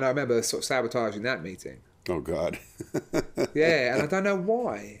 and I remember sort of sabotaging that meeting. Oh God. Yeah, and I don't know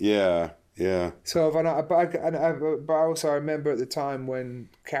why. Yeah. So, but also I remember at the time when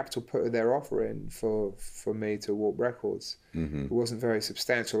Capitol put their offer in for me to Warp Records. It wasn't a very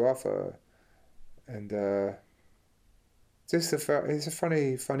substantial offer, and it's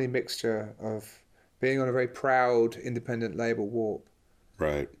a funny mixture of being on a very proud independent label, Warp.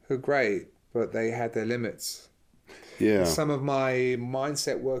 Right. Who are great, but they had their limits. Yeah. Some of my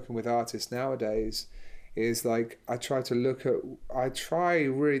mindset working with artists nowadays is like I try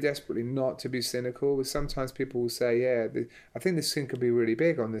really desperately not to be cynical, but sometimes people will say, I think this thing could be really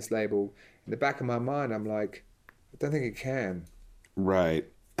big on this label. In the back of my mind, I'm like, I don't think it can. Right.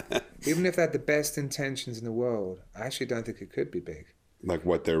 Even if they had the best intentions in the world, I actually don't think it could be big. Like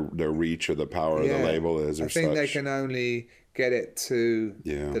what their reach or the power of the label is, or I think they can only get it to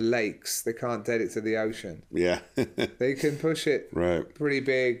the lakes. They can't get it to the ocean. Yeah. They can push it pretty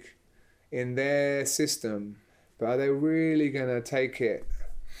big in their system, but are they really going to take it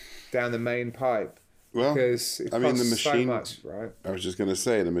down the main pipe? Well, because it costs the machine, so much, right? I was just going to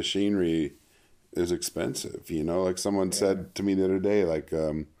say, the machinery is expensive. You know, like someone said to me the other day, like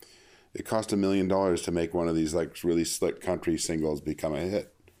it cost $1 million to make one of these like really slick country singles become a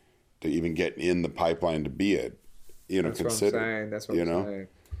hit, to even get in the pipeline to be it. You know, that's consider. What I'm saying. That's what I'm saying.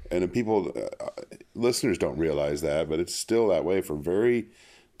 And the people, listeners don't realize that, but it's still that way for very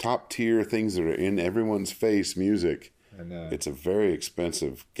top tier things that are in everyone's face music. I know. It's a very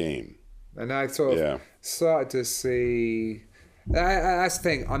expensive game. And I sort of started to see, that's the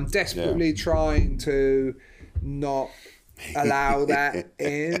thing, I'm desperately trying to not allow that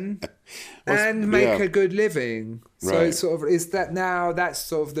in and make a good living. So it's sort of, is that now, that's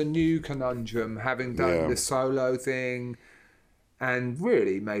sort of the new conundrum, having done the solo thing and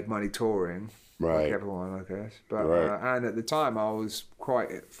really made money touring. Like everyone, I guess. But and at the time, I was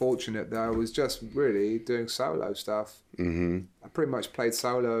quite fortunate that I was just really doing solo stuff. I pretty much played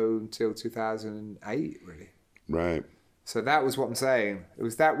solo until 2008, really. Right. So that was what I'm saying. It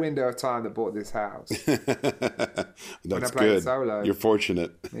was that window of time that bought this house. When I played solo. You're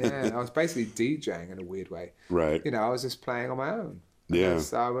fortunate. Yeah, I was basically DJing in a weird way. Right. You know, I was just playing on my own. And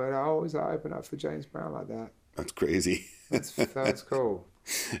so I always open up for James Brown like that. That's crazy. That's cool.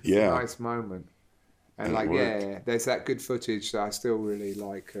 It's a nice moment. And like, there's that good footage that I still really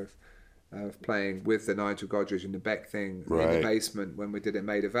like of playing with the Nigel Godrich and the Beck thing in the basement when we did it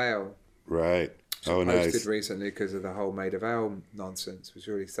Maida Vale. Right. Oh, nice. Posted recently because of the whole Maida Vale nonsense. It was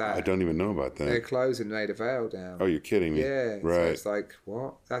really sad. I don't even know about that. They're closing Maida Vale down. Oh, you're kidding me. Yeah. Right. So it's like,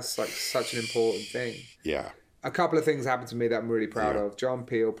 what? That's like such an important thing. Yeah. A couple of things happened to me that I'm really proud of. John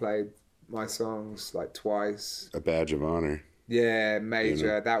Peel played my songs like twice. A badge of honor. Yeah, major.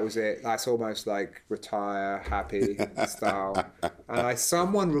 You know? That was it. That's almost like retire happy style. And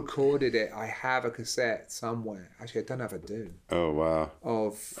someone recorded it. I have a cassette somewhere. Actually, I don't know if I do. Oh wow.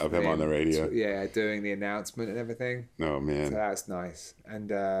 Of him on the radio. Doing the announcement and everything. Oh man. So that's nice.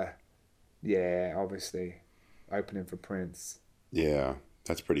 And obviously, opening for Prince. Yeah,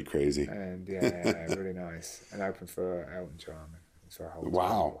 that's pretty crazy. And really nice. And open for Elton John. For a whole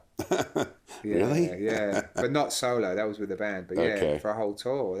wow. Really? Yeah. But not solo. That was with the band. But for a whole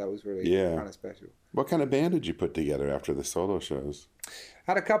tour, that was really kind of special. What kind of band did you put together after the solo shows?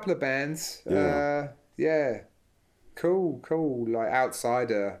 Had a couple of bands. Cool. Like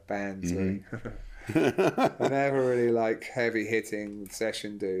outsider bands. Really. I never really like heavy hitting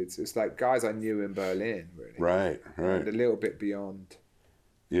session dudes. It's like guys I knew in Berlin, really. Right. And a little bit beyond.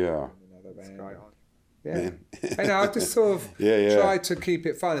 Yeah. Another band. Yeah, and I just sort of tried to keep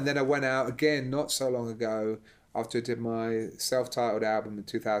it fun. And then I went out again not so long ago after I did my self-titled album in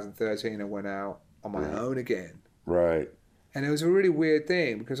 2013. I went out on my own again. Right. And it was a really weird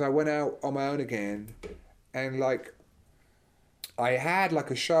thing because I went out on my own again and like I had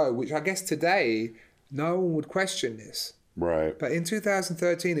like a show, which I guess today no one would question this. Right. But in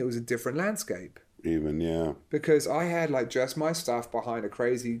 2013, it was a different landscape. Even, because I had like just my stuff behind a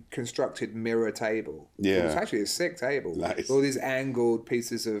crazy constructed mirror table. It was actually a sick table. Nice. All these angled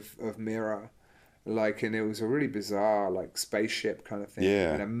pieces of mirror. Like, and it was a really bizarre, like, spaceship kind of thing.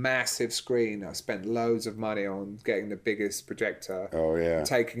 Yeah. And a massive screen. I spent loads of money on getting the biggest projector. Oh, yeah. And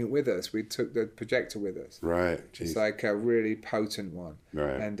taking it with us. We took the projector with us. Right. It's like a really potent one.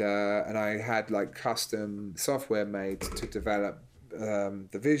 Right. And I had, like, custom software made to develop the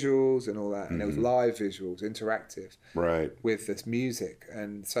visuals and all that. And it was live visuals, interactive. Right. With this music.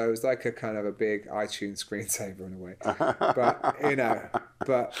 And so it was like a kind of a big iTunes screensaver in a way. But, you know,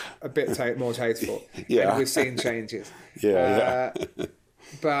 but a bit more tasteful. Yeah. And we've seen changes. Yeah.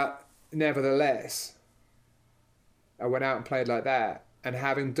 But nevertheless, I went out and played like that. And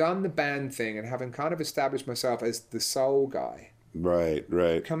having done the band thing and having kind of established myself as the soul guy. Right.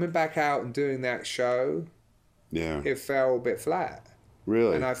 Right. Coming back out and doing that show, Yeah. it fell a bit flat.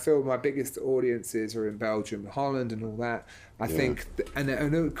 Really? And I feel my biggest audiences are in Belgium, Holland, and all that. I think, and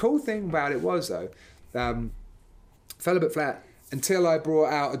the cool thing about it was though, fell a bit flat until I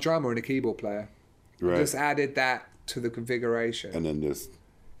brought out a drummer and a keyboard player. Right. Just added that to the configuration,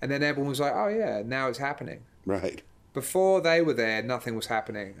 And then everyone was like, "Oh yeah, now it's happening." right. Before they were there, nothing was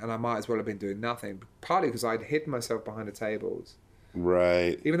happening, and I might as well have been doing nothing. Partly because I'd hidden myself behind the tables.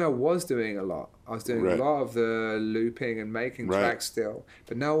 Right. Even though I was doing a lot. I was doing Right. a lot of the looping and making Right. tracks still,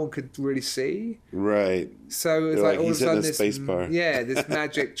 but no one could really see. Right. So it's They're like like, all of a he's in sudden the this, space bar. this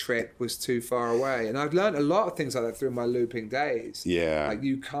magic trick was too far away. And I've learned a lot of things like that through my looping days. Yeah. Like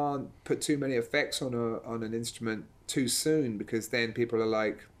you can't put too many effects on an instrument too soon because then people are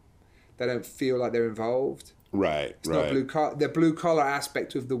like, they don't feel like they're involved. Right. It's not the blue collar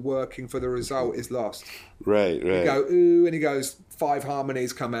aspect of the working for the result is lost. Right. Right. You go ooh, and he goes 5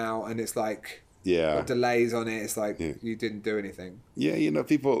 harmonies come out, and it's like Yeah. delays on it. It's like you didn't do anything. Yeah. You know,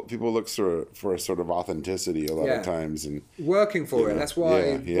 people look for a sort of authenticity a lot of times, and Working for it. know, That's why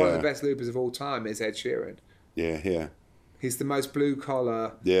yeah, one of yeah. the best loopers of all time is Ed Sheeran. yeah. He's the most blue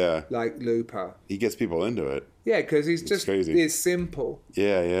collar Yeah. like looper. He gets people into it. Yeah, because he's just crazy. it's simple.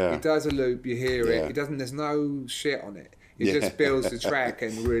 Yeah. Yeah. He does a loop, you hear Yeah. it. He doesn't. There's no shit on it. He Yeah. just builds the track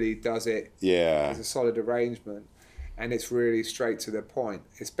and really does it. Yeah. It's a solid arrangement, and it's really straight to the point.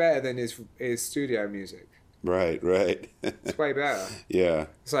 It's better than his studio music. Right. Right. It's way better. Yeah.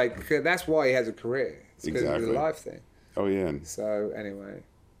 It's like that's why he has a career. It's because of Exactly. the live thing. Oh yeah. So anyway,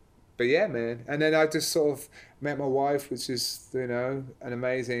 but yeah, man. And then I just sort of met my wife, which is an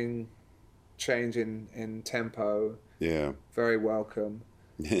amazing change in tempo. Yeah. Very welcome.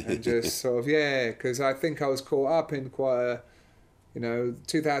 And just sort of because I think I was caught up in quite a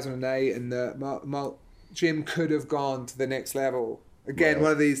 2008, and Jim could have gone to the next level again. Right.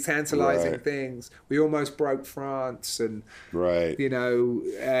 One of these tantalizing Right. things. We almost broke France, and Right.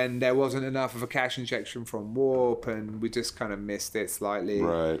 and there wasn't enough of a cash injection from Warp, and we just kind of missed it slightly.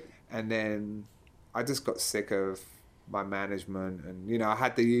 Right. And then I just got sick of my management, and I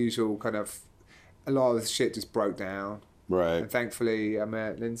had the usual kind of a lot of the shit just broke down. Right. And thankfully, I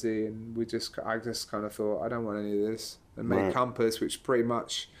met Lindsay, and I just kind of thought, I don't want any of this. And made Right. Compass, which pretty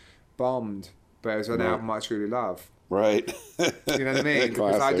much bombed, but it was an album I truly love. Right. You know what I mean?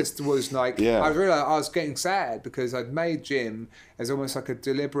 Because I Classic. just was like, Yeah. I realized I was getting sad because I'd made Jim as almost like a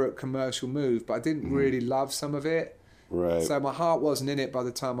deliberate commercial move, but I didn't really love some of it. Right. So my heart wasn't in it by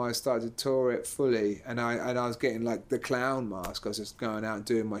the time I started to tour it fully, and I was getting like the clown mask. I was just going out and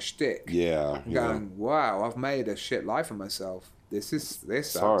doing my shtick. Yeah. Yeah. Going, wow, I've made a shit life of myself. This It's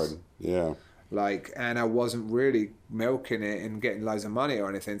sucks. hard. Yeah. Like, and I wasn't really milking it and getting loads of money or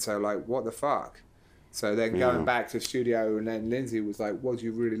anything. So like, what the fuck? So then going back to the studio, and then Lindsay was like, what do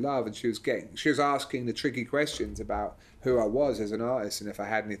you really love? And she was asking the tricky questions about who I was as an artist and if I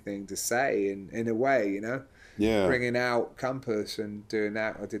had anything to say in a way, Yeah. bringing out Compass and doing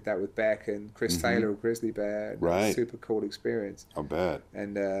that. I did that with Beck and Chris Taylor of Grizzly Bear. And Right. Super cool experience. I'll bet.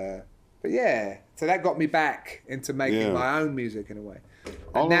 And but yeah, so that got me back into making my own music in a way.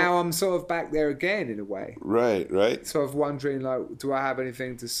 And now I'm sort of back there again in a way. Right. Right. Sort of wondering, like, do I have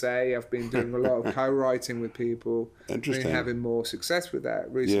anything to say? I've been doing a lot of co-writing with people. Interesting. Been having more success with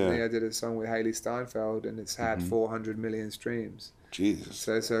that. Recently, Yeah. I did a song with Haley Steinfeld, and it's had 400 million streams. Jesus.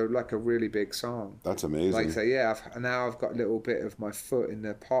 So it's like a really big song. That's amazing. Like, so yeah, now I've got a little bit of my foot in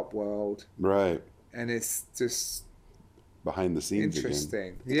the pop world, Right. and it's just Behind the scenes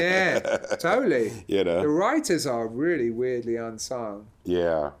interesting. Yeah, totally. You The know. writers are really weirdly unsung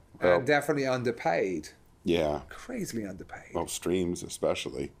Yeah. Well, and definitely underpaid. yeah. Crazily underpaid. Well, streams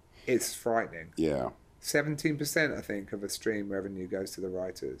especially. It's frightening. Yeah. 17%, I think, of a stream revenue goes to the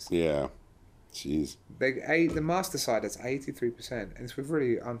writers. Yeah. Jeez. The master side, that's 83%, and it's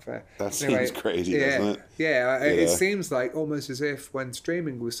really unfair. That seems crazy, yeah, doesn't it? Yeah, it Yeah. seems like almost as if when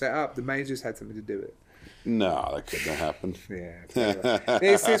streaming was set up, the majors had something to do with it. No, that couldn't have happened. Yeah.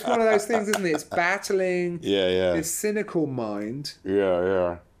 It's one of those things, isn't it? It's battling this cynical mind.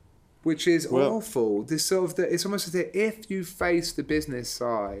 Yeah. Which is awful. This sort of it's almost as if you face the business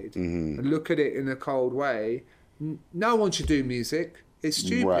side and look at it in a cold way, no one should do music. It's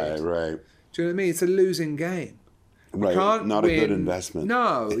stupid. Right. Do you know what I mean? It's a losing game. Right. Can't Not win. A good investment.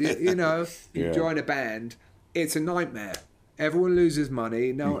 No, you know, you join a band, it's a nightmare. Everyone loses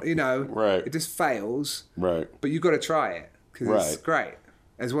money. No, you know, it just fails. Right. But you've got to try it because it's great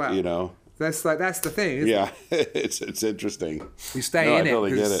as well. You know. That's the thing, isn't it? It's interesting. You stay in it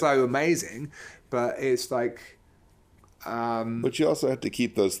because it's so amazing, but it's like... but you also have to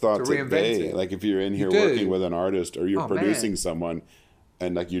keep those thoughts at bay. It. Like if you're in here working with an artist or you're producing someone,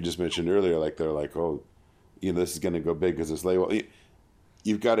 and like you just mentioned earlier, like they're like, oh, you know, this is going to go big because this label...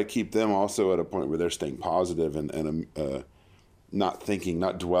 You've got to keep them also at a point where they're staying positive and not thinking,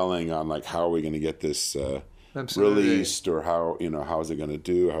 not dwelling on like, how are we going to get this... released, or how is it going to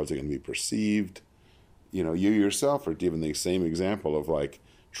do, how is it going to be perceived. You know, you yourself are given the same example of like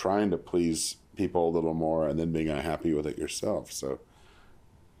trying to please people a little more and then being unhappy with it yourself. So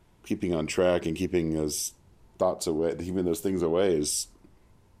keeping on track and keeping those thoughts away, keeping those things away is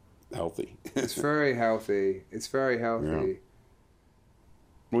healthy. It's very healthy. Yeah.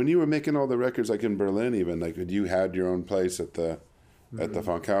 When you were making all the records, like in Berlin even, like you had your own place at the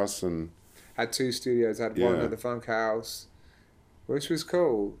Funk House, and had 2 studios. I had one at the Funk House, which was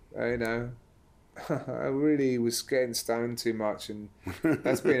cool. You know, I really was getting stoned too much, and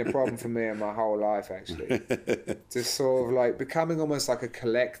that's been a problem for me in my whole life, actually. Just sort of like becoming almost like a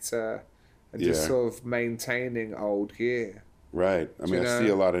collector and just sort of maintaining old gear. Right. I mean, I see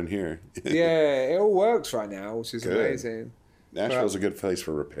a lot in here. Yeah, it all works right now, which is amazing. Nashville's a good place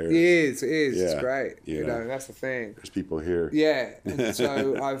for repairs. It is. Yeah. It's great. You know, that's the thing. There's people here. Yeah, and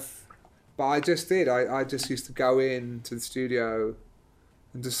so But I just did. I just used to go into the studio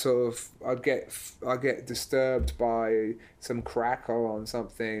and just sort of I'd get disturbed by some crackle on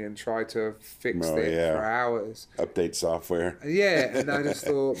something and try to fix it for hours. Update software. Yeah, and I just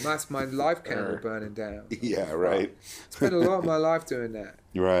thought that's my life candle burning down. Yeah, right. Spent a lot of my life doing that.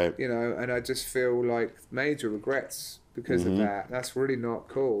 Right. You know, and I just feel like major regrets because of that. That's really not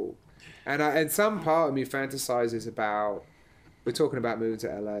cool. And some part of me fantasizes about. We're talking about moving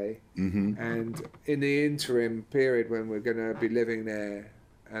to LA, and in the interim period when we're going to be living there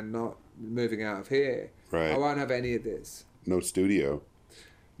and not moving out of here, I won't have any of this. No studio.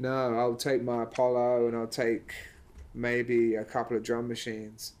 No, I'll take my Apollo and I'll take maybe a couple of drum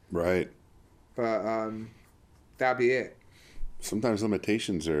machines. Right. But that'll be it. Sometimes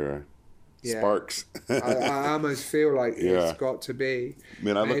limitations are sparks. I almost feel like it's got to be. I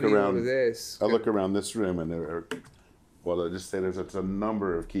mean, I look around this room and there are... Well, I'll just say there's a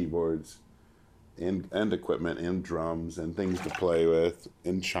number of keyboards and equipment and drums and things to play with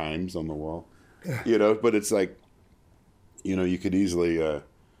and chimes on the wall, you know, but it's like, you know, you could easily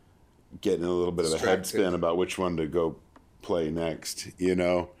get in a little bit of a head spin about which one to go play next, you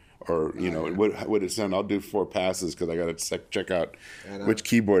know, or, you know, what would it sound? I'll do 4 passes because I got to check out which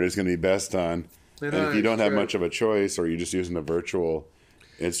keyboard is going to be best on. And if you don't have much of a choice or you're just using a virtual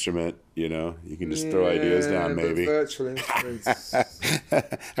instrument, you know, you can just throw ideas down maybe. Virtual instruments.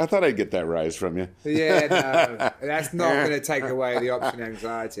 I thought I'd get that rise from you. Yeah, no, that's not going to take away the option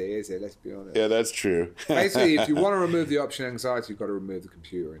anxiety, is it? Let's be honest. Yeah, that's true. Basically, if you want to remove the option anxiety, you've got to remove the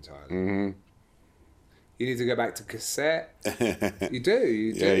computer entirely. You need to go back to cassette. You do.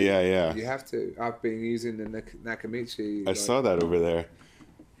 Yeah. You have to. I've been using the Nakamichi. I saw that over there.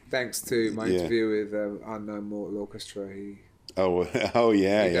 Thanks to my interview with Unknown Mortal Orchestra. He He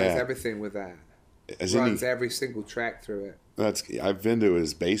does everything with that. Runs every single track through it. I've been to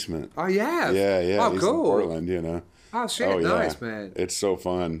his basement. Oh, yeah? Yeah. Oh, He's cool. in Portland, you know. Oh, shit, nice, man. It's so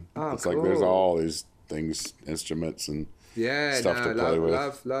fun. Oh, it's like there's all these things, instruments and stuff to play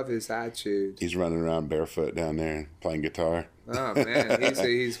with. Love his attitude. He's running around barefoot down there playing guitar. Oh, man,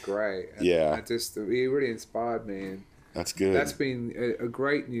 he's great. And he really inspired me. And that's good. That's been a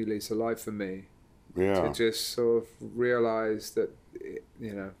great new lease of life for me. Yeah. To just sort of realize that,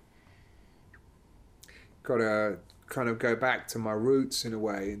 you know, got to kind of go back to my roots in a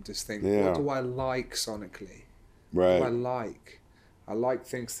way and just think, what do I like sonically? Right. What do I like? I like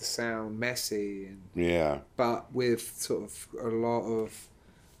things to sound messy but with sort of a lot of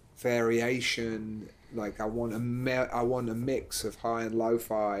variation. Like I want a mix of high and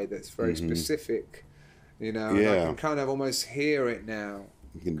lo-fi that's very specific, you know. And I can kind of almost hear it now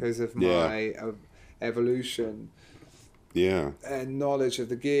because of my evolution and knowledge of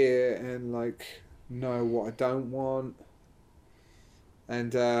the gear, and like know what I don't want,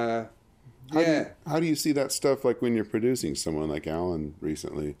 and How do you see that stuff, like when you're producing someone like Alan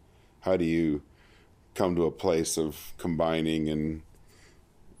recently? How do you come to a place of combining and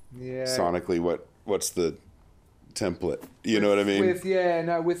sonically what's the template? You know what I mean?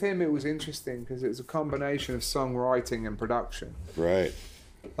 With him it was interesting because it was a combination of songwriting and production. Right.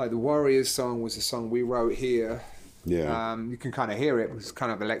 Like the Warriors song was a song we wrote here. Yeah. You can kind of hear it. It was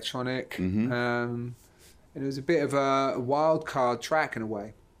kind of electronic. And it was a bit of a wild card track in a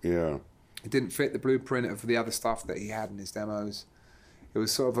way. Yeah. It didn't fit the blueprint of the other stuff that he had in his demos. It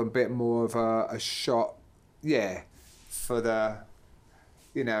was sort of a bit more of a shot, for the,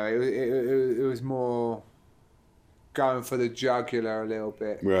 it was more going for the jugular a little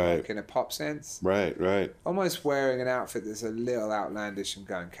bit, right? Like in a pop sense, right. Almost wearing an outfit that's a little outlandish and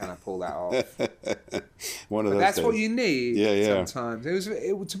going, can I pull that off? That's days. What you need. Sometimes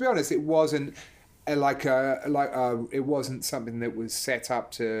to be honest, it wasn't it wasn't something that was set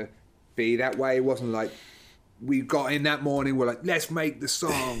up to be that way. It wasn't like we got in that morning, we're like, let's make the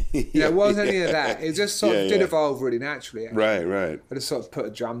song. It wasn't any of that. It just sort of did evolve really naturally. Right. I just sort of put a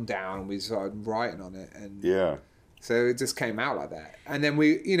drum down and we started writing on it. And so it just came out like that. And then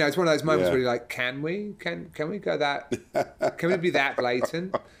we, it's one of those moments where you're like, can we go that, can we be that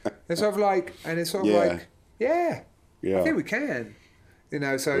blatant? It's sort of like, I think we can.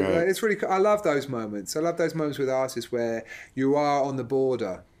 So it's really, I love those moments. I love those moments with artists where you are on the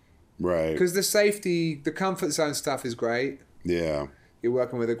border. Right. Because the comfort zone stuff is great. Yeah. You're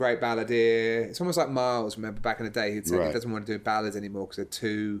working with a great balladeer. It's almost like Miles. Remember back in the day, he'd said he doesn't want to do ballads anymore because they're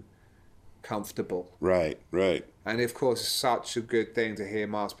too comfortable. Right. And of course, it's such a good thing to hear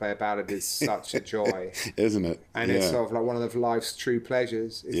Miles play a ballad. Is such a joy. Isn't it? And it's sort of like one of life's true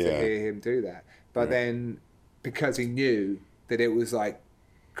pleasures is to hear him do that. But then, because he knew that it was like,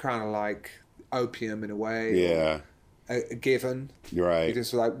 kind of like opium in a way. Yeah. A given. You're right. You're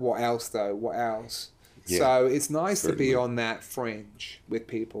just like, what else though? What else? Yeah, so it's nice to be on that fringe with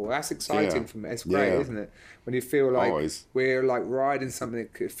people. That's exciting for me. It's great, isn't it? When you feel like we're like riding something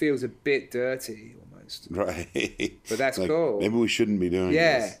that feels a bit dirty almost. Right. But that's like, cool. Maybe we shouldn't be doing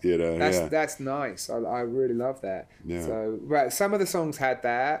this. That's nice. I really love that. Yeah. So some of the songs had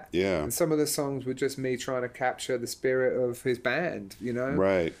that. Yeah. And some of the songs were just me trying to capture the spirit of his band,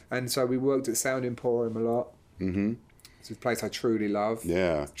 Right. And so we worked at Sound Emporium a lot. Mm-hmm. It's a place I truly love.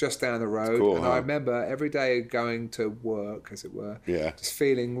 Yeah. Just down the road. Cool, and I remember every day going to work, as it were. Yeah. Just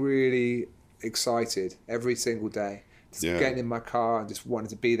feeling really excited every single day. Just getting in my car and just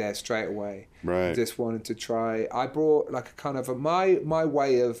wanted to be there straight away. Right. Just wanted to try. I brought like a kind of my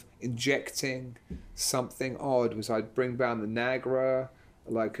way of injecting something odd was I'd bring down the Nagra,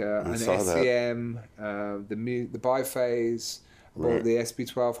 like an SEM, the biphase. I bought the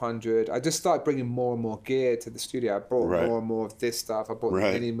SP1200. I just started bringing more and more gear to the studio. I brought more and more of this stuff. I bought the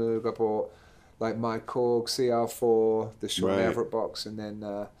Mini Moog. I bought like my Korg CR4, the Sean Everett box, and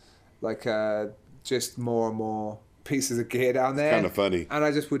then just more and more pieces of gear down there. Kind of funny. And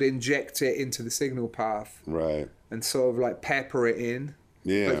I just would inject it into the signal path. Right. And sort of like pepper it in.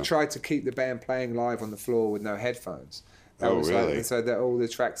 Yeah. But try to keep the band playing live on the floor with no headphones. Really? So that all the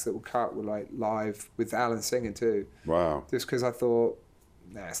tracks that were cut were like live with Alan singing too. Wow. Just because I thought,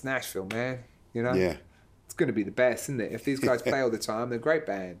 it's Nashville, man. Yeah. It's going to be the best, isn't it? If these guys play all the time, they're a great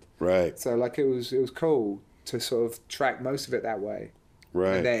band. Right. So like it was cool to sort of track most of it that way.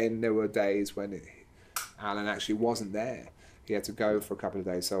 Right. And then there were days when Alan actually wasn't there. He had to go for a couple of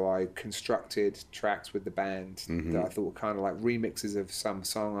days, so I constructed tracks with the band that I thought were kind of like remixes of some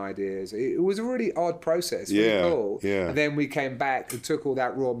song ideas. It was a really odd process, really cool. Yeah. And then we came back and took all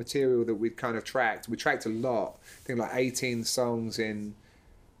that raw material that we'd kind of tracked. We tracked a lot, I think like 18 songs in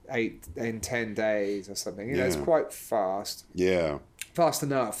 10 days or something. It's quite fast. Yeah. Fast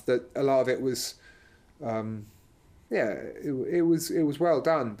enough that a lot of it was, it was well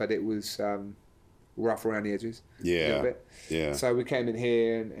done, but it was rough around the edges. Yeah. A little bit. Yeah. So we came in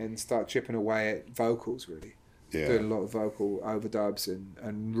here and started chipping away at vocals, really. Yeah. Doing a lot of vocal overdubs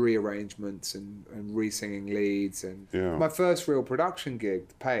and rearrangements and re-singing leads. And my first real production gig,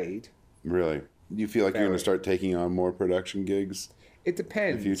 paid. Really? You feel like you're going to start taking on more production gigs? It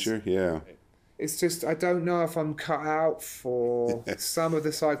depends. In the future? Yeah. It's just, I don't know if I'm cut out for some of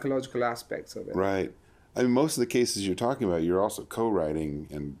the psychological aspects of it. Right. I mean, most of the cases you're talking about, you're also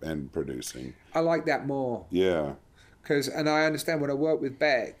co-writing and producing. I like that more. Yeah. And I understand when I worked with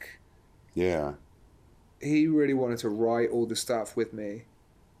Beck. Yeah. He really wanted to write all the stuff with me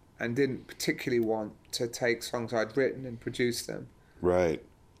and didn't particularly want to take songs I'd written and produce them. Right.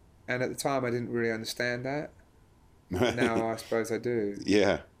 And at the time, I didn't really understand that. Now I suppose I do.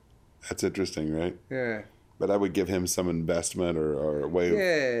 Yeah. That's interesting, right? Yeah. But I would give him some investment or a way of...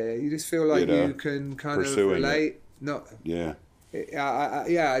 Yeah, you just feel like you can kind of relate. Yeah.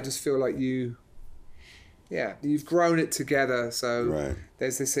 I just feel like you've grown it together. So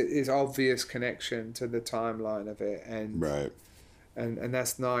there's this obvious connection to the timeline of it. And and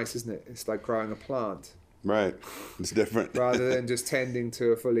that's nice, isn't it? It's like growing a plant. Right. It's different. Rather than just tending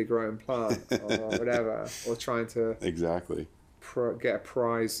to a fully grown plant or whatever, or trying to... Exactly. Get a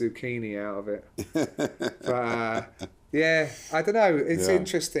prize zucchini out of it. But I don't know. It's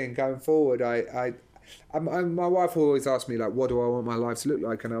interesting going forward. My wife always asks me, like, what do I want my life to look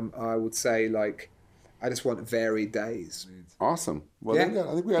like? And I would say, like, I just want varied days. Awesome. Well, I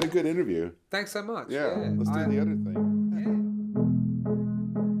think we had a good interview. Thanks so much. Yeah. Let's do the other thing.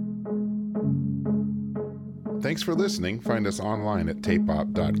 Thanks for listening. Find us online at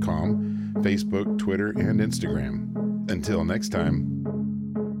tapeop.com, Facebook, Twitter, and Instagram. Until next time.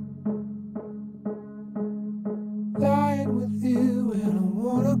 Lying with you and I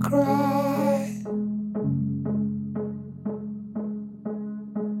wanna cry.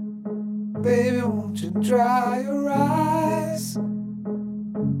 Baby, won't you dry your eyes?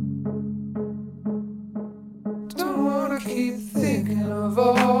 Don't wanna keep thinking of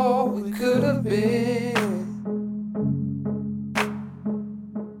all we could have been.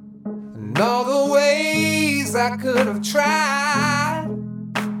 And all the ways I could have tried.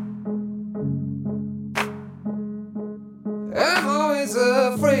 I'm always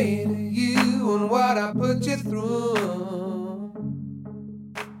afraid of you and what I put you through.